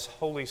as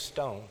holy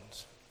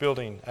stones,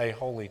 building a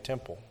holy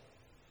temple.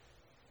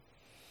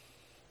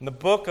 In the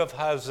book of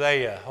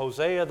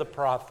Hosea the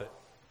prophet,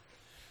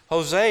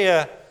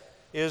 Hosea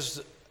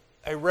is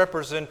a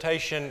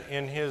representation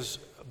in his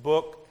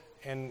book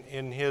and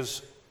in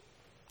his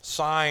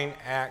sign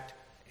act,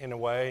 in a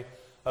way,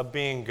 of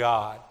being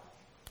God.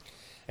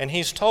 And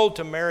he's told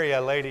to marry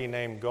a lady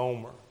named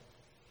Gomer.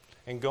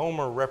 And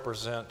Gomer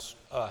represents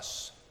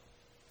us.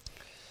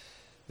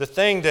 The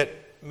thing that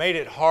made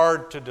it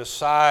hard to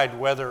decide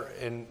whether,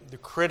 and the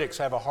critics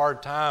have a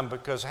hard time,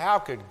 because how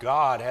could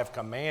God have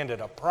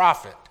commanded a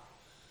prophet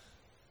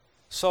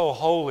so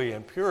holy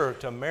and pure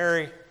to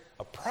marry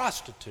a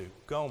prostitute,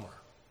 Gomer?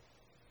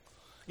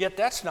 Yet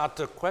that's not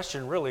the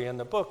question really in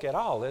the book at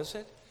all, is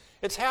it?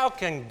 It's how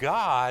can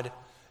God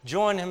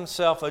join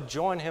himself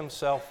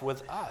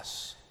with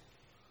us?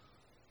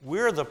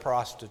 We're the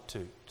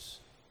prostitutes,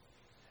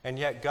 and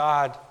yet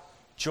God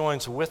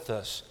joins with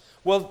us.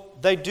 Well,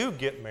 they do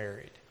get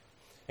married,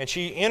 and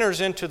she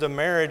enters into the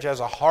marriage as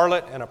a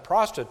harlot and a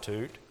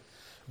prostitute,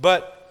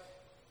 but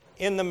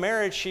in the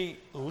marriage she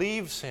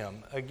leaves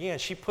him. Again,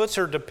 she puts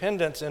her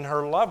dependence in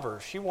her lover.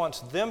 She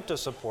wants them to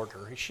support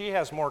her. She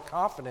has more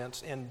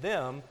confidence in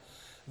them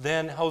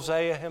than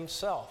Hosea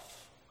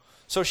himself.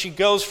 So she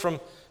goes from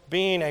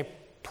being a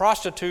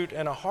prostitute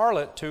and a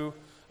harlot to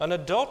an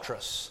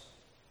adulteress.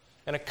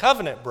 and a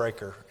covenant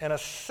breaker and a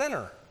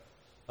sinner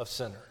of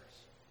sinners.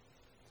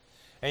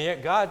 And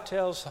yet God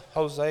tells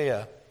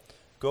Hosea,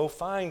 go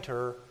find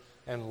her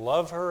and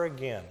love her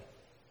again.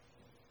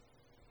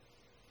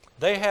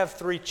 They have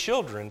 3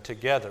 children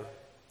together.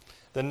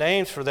 The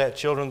names for that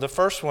children, the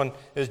first one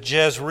is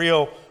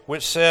Jezreel,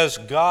 which says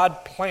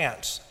God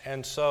plants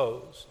and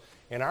sows.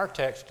 In our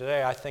text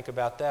today, I think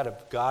about that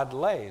of God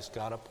lays,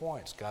 God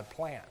appoints, God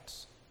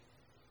plants.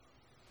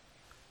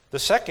 The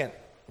second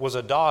was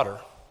a daughter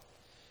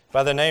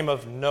by the name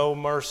of No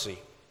Mercy.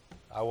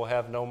 I will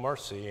have no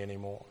mercy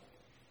anymore.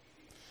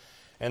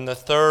 And the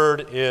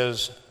third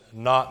is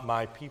Not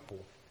My People.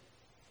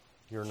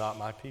 You're not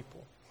my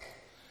people.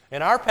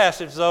 In our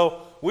passage,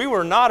 though, we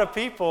were not a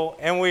people,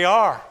 and we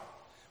are.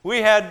 We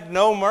had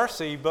no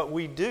mercy, but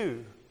we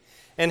do.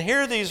 And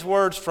hear these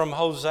words from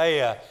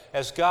Hosea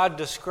as God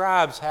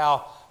describes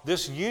how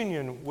this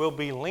union will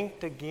be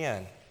linked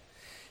again.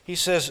 He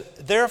says,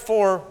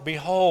 therefore,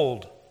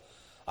 behold,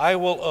 I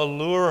will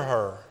allure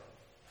her.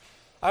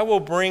 I will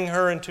bring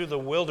her into the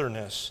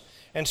wilderness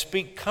and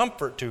speak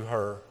comfort to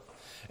her.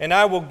 And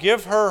I will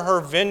give her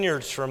her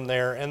vineyards from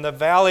there, and the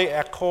valley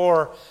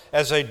Achor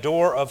as a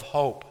door of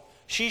hope.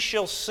 She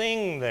shall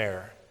sing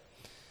there,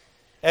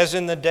 as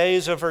in the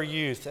days of her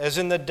youth, as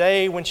in the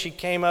day when she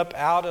came up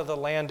out of the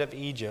land of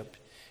Egypt.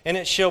 And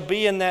it shall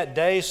be in that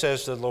day,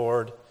 says the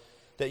Lord,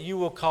 that you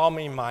will call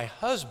me my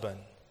husband,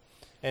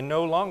 and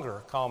no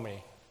longer call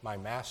me my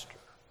master.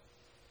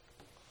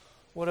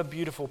 What a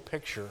beautiful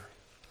picture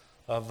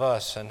of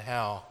us and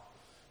how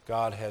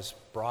God has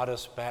brought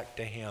us back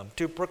to Him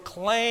to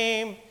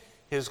proclaim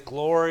His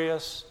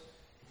glorious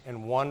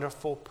and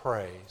wonderful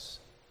praise.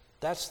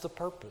 That's the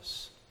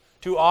purpose.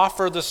 To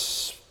offer the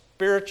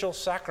spiritual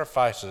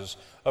sacrifices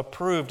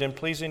approved and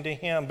pleasing to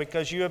Him,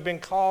 because you have been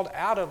called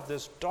out of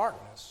this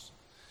darkness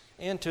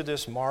into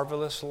this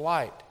marvelous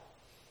light.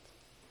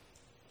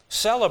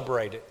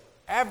 Celebrate it,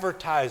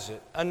 advertise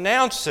it,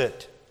 announce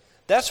it.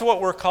 That's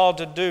what we're called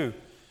to do.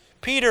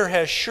 Peter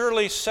has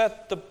surely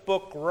set the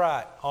book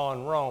right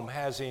on Rome,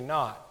 has he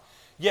not?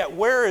 Yet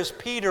where is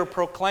Peter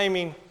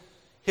proclaiming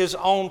his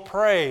own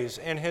praise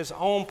and his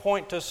own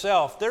point to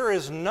self? There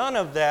is none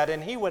of that,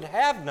 and he would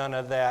have none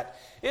of that.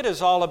 It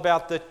is all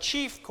about the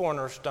chief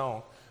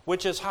cornerstone,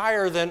 which is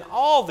higher than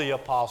all the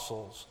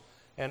apostles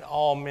and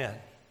all men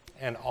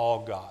and all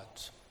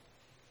gods.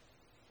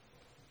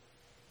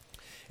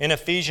 In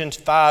Ephesians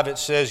 5, it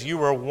says, you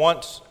were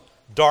once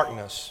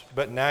darkness,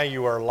 but now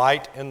you are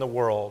light in the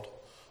world.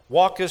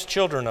 Walk as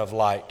children of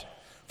light,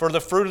 for the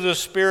fruit of the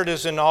Spirit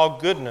is in all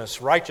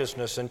goodness,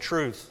 righteousness, and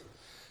truth,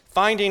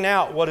 finding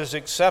out what is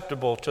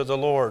acceptable to the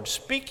Lord,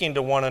 speaking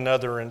to one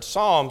another in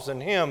psalms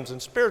and hymns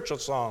and spiritual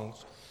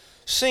songs,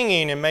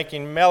 singing and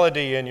making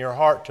melody in your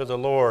heart to the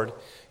Lord,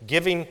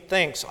 giving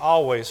thanks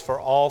always for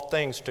all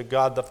things to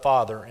God the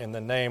Father in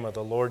the name of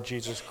the Lord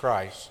Jesus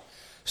Christ,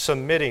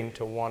 submitting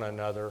to one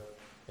another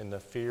in the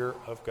fear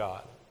of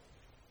God.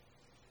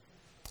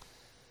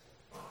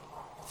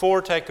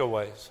 4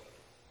 takeaways.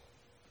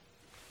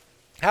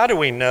 How do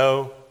we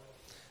know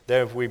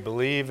that if we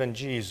believe in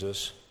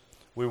Jesus,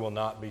 we will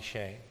not be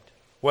shamed?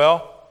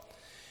 Well,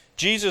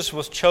 Jesus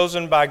was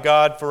chosen by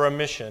God for a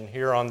mission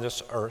here on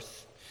this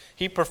earth.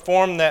 He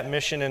performed that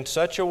mission in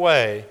such a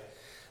way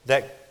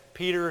that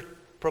Peter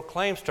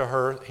proclaims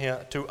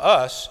to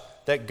us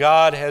that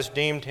God has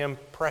deemed him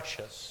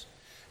precious.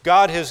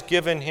 God has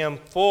given him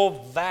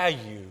full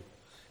value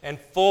and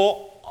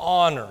full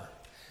honor.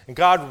 And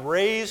God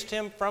raised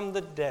him from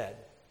the dead.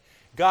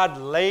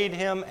 God laid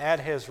him at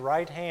his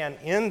right hand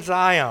in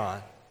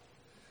Zion.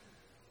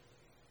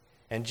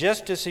 And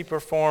just as he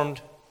performed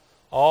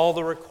all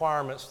the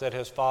requirements that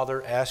his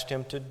Father asked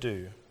him to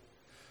do,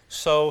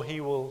 so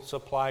he will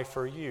supply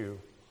for you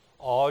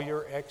all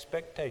your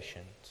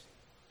expectations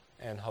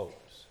and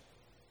hopes.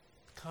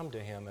 Come to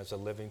him as a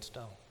living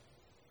stone.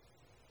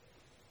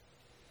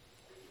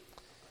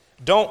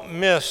 Don't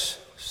miss,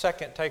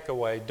 second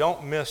takeaway,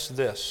 don't miss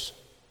this.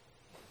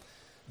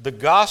 The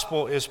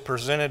gospel is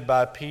presented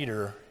by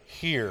Peter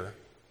here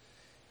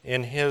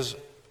in his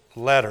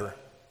letter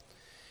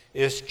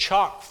is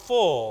chock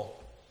full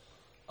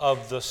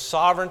of the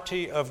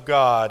sovereignty of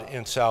God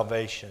in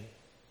salvation.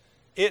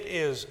 It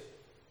is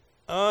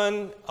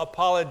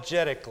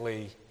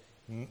unapologetically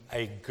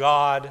a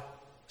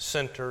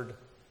God-centered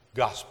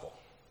gospel,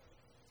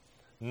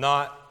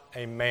 not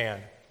a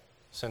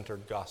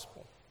man-centered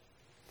gospel.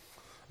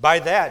 By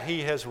that,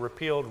 he has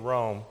repealed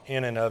Rome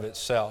in and of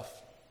itself.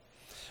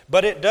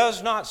 But it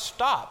does not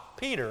stop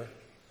Peter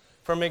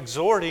from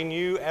exhorting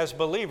you as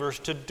believers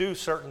to do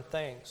certain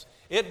things.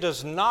 It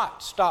does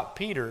not stop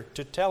Peter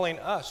to telling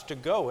us to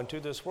go into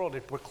this world to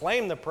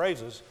proclaim the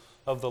praises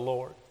of the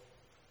Lord.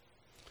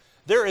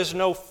 There is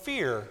no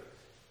fear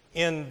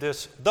in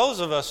this.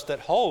 Those of us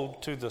that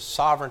hold to the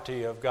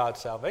sovereignty of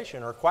God's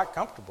salvation are quite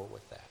comfortable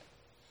with that.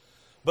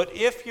 But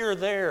if you're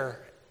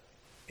there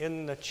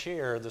in the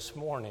chair this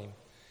morning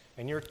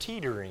and you're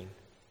teetering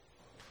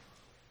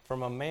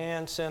from a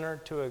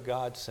man-centered to a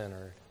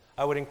God-centered,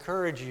 I would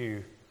encourage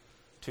you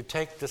to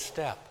take the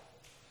step.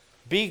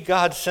 Be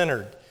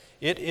God-centered.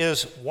 It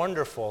is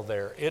wonderful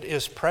there. It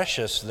is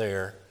precious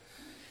there.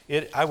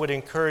 I would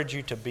encourage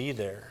you to be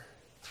there.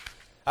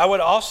 I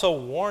would also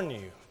warn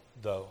you,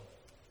 though,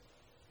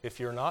 if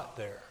you're not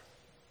there,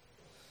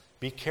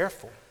 be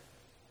careful,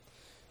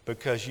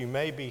 because you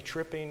may be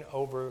tripping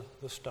over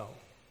the stone.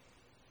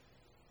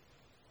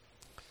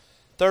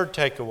 Third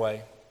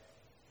takeaway,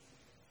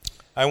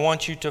 I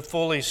want you to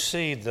fully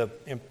see the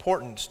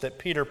importance that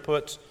Peter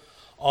puts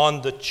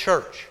on the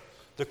church,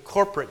 the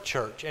corporate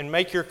church, and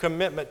make your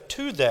commitment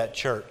to that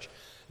church.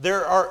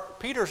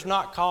 Peter's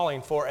not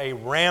calling for a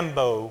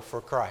Rambo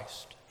for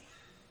Christ.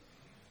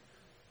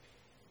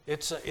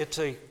 It's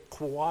a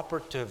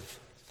cooperative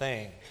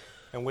thing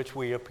in which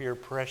we appear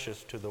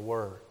precious to the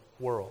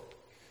world.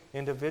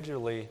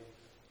 Individually,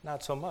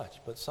 not so much,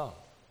 but some.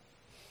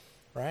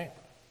 Right?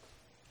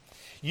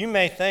 You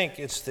may think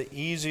it's the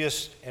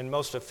easiest and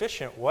most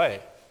efficient way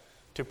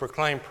to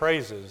proclaim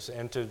praises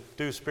and to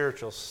do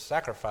spiritual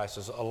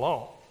sacrifices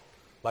alone,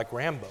 like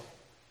Rambo.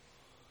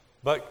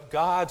 But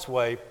God's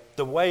way,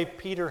 the way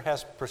Peter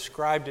has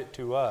prescribed it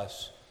to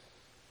us,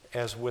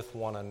 as with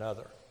one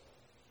another.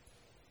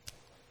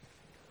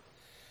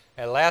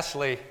 And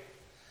lastly,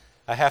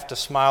 I have to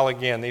smile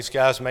again. These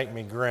guys make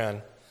me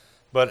grin.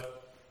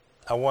 But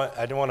I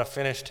don't want to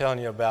finish telling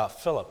you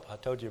about Philip. I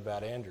told you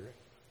about Andrew.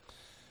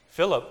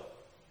 Philip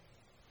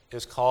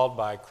is called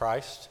by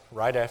Christ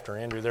right after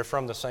Andrew. They're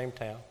from the same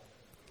town.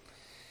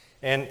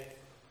 And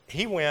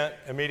he went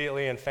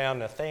immediately and found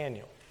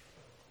Nathanael.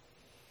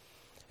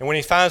 And when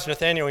he finds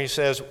Nathanael, he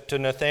says to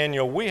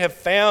Nathanael, "We have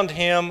found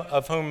him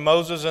of whom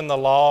Moses in the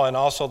law and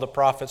also the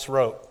prophets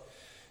wrote,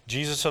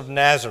 Jesus of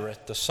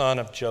Nazareth, the son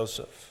of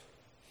Joseph."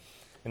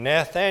 And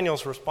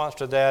Nathanael's response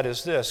to that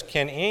is this: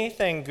 "Can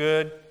anything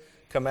good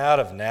come out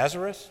of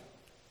Nazareth?"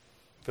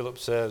 Philip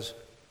says,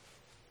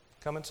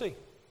 "Come and see."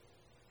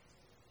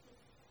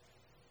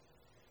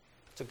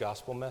 It's a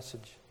gospel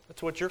message.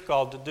 That's what you're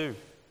called to do.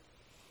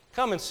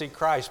 Come and see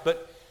Christ.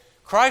 But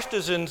Christ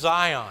is in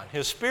Zion.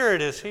 His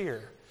Spirit is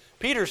here.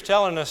 Peter's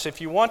telling us if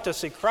you want to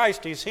see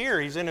Christ, He's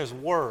here. He's in His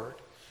Word.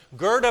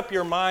 Gird up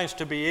your minds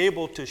to be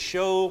able to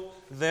show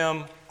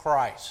them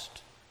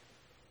Christ.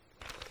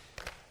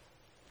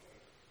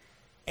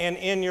 And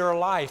in your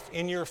life,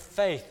 in your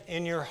faith,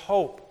 in your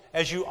hope,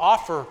 as you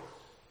offer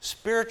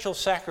spiritual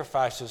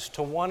sacrifices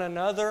to one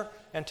another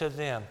and to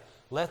them,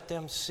 let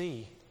them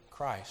see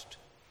Christ.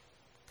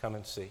 Come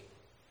and see.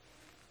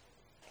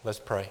 Let's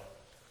pray.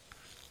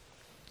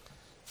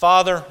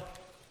 Father,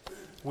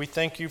 we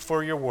thank you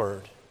for your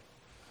word.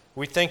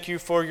 We thank you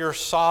for your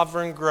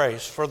sovereign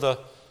grace, for the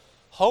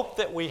hope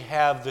that we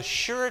have, the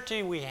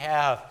surety we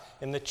have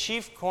in the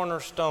chief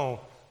cornerstone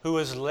who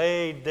is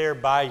laid there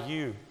by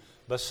you,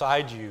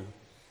 beside you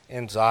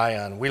in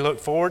Zion. We look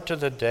forward to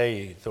the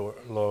day,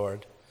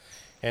 Lord,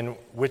 in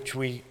which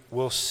we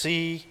will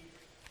see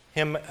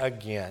him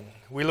again.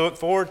 We look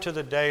forward to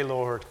the day,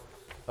 Lord,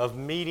 of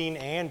meeting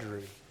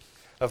Andrew,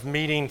 of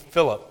meeting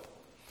Philip,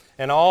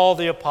 and all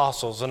the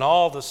apostles and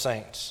all the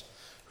saints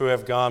who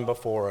have gone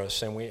before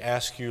us. And we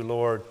ask you,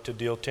 Lord, to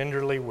deal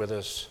tenderly with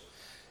us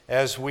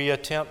as we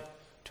attempt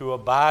to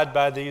abide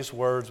by these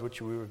words which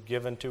you have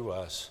given to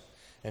us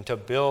and to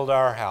build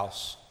our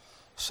house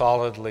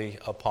solidly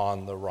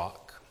upon the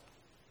rock.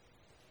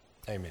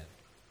 Amen.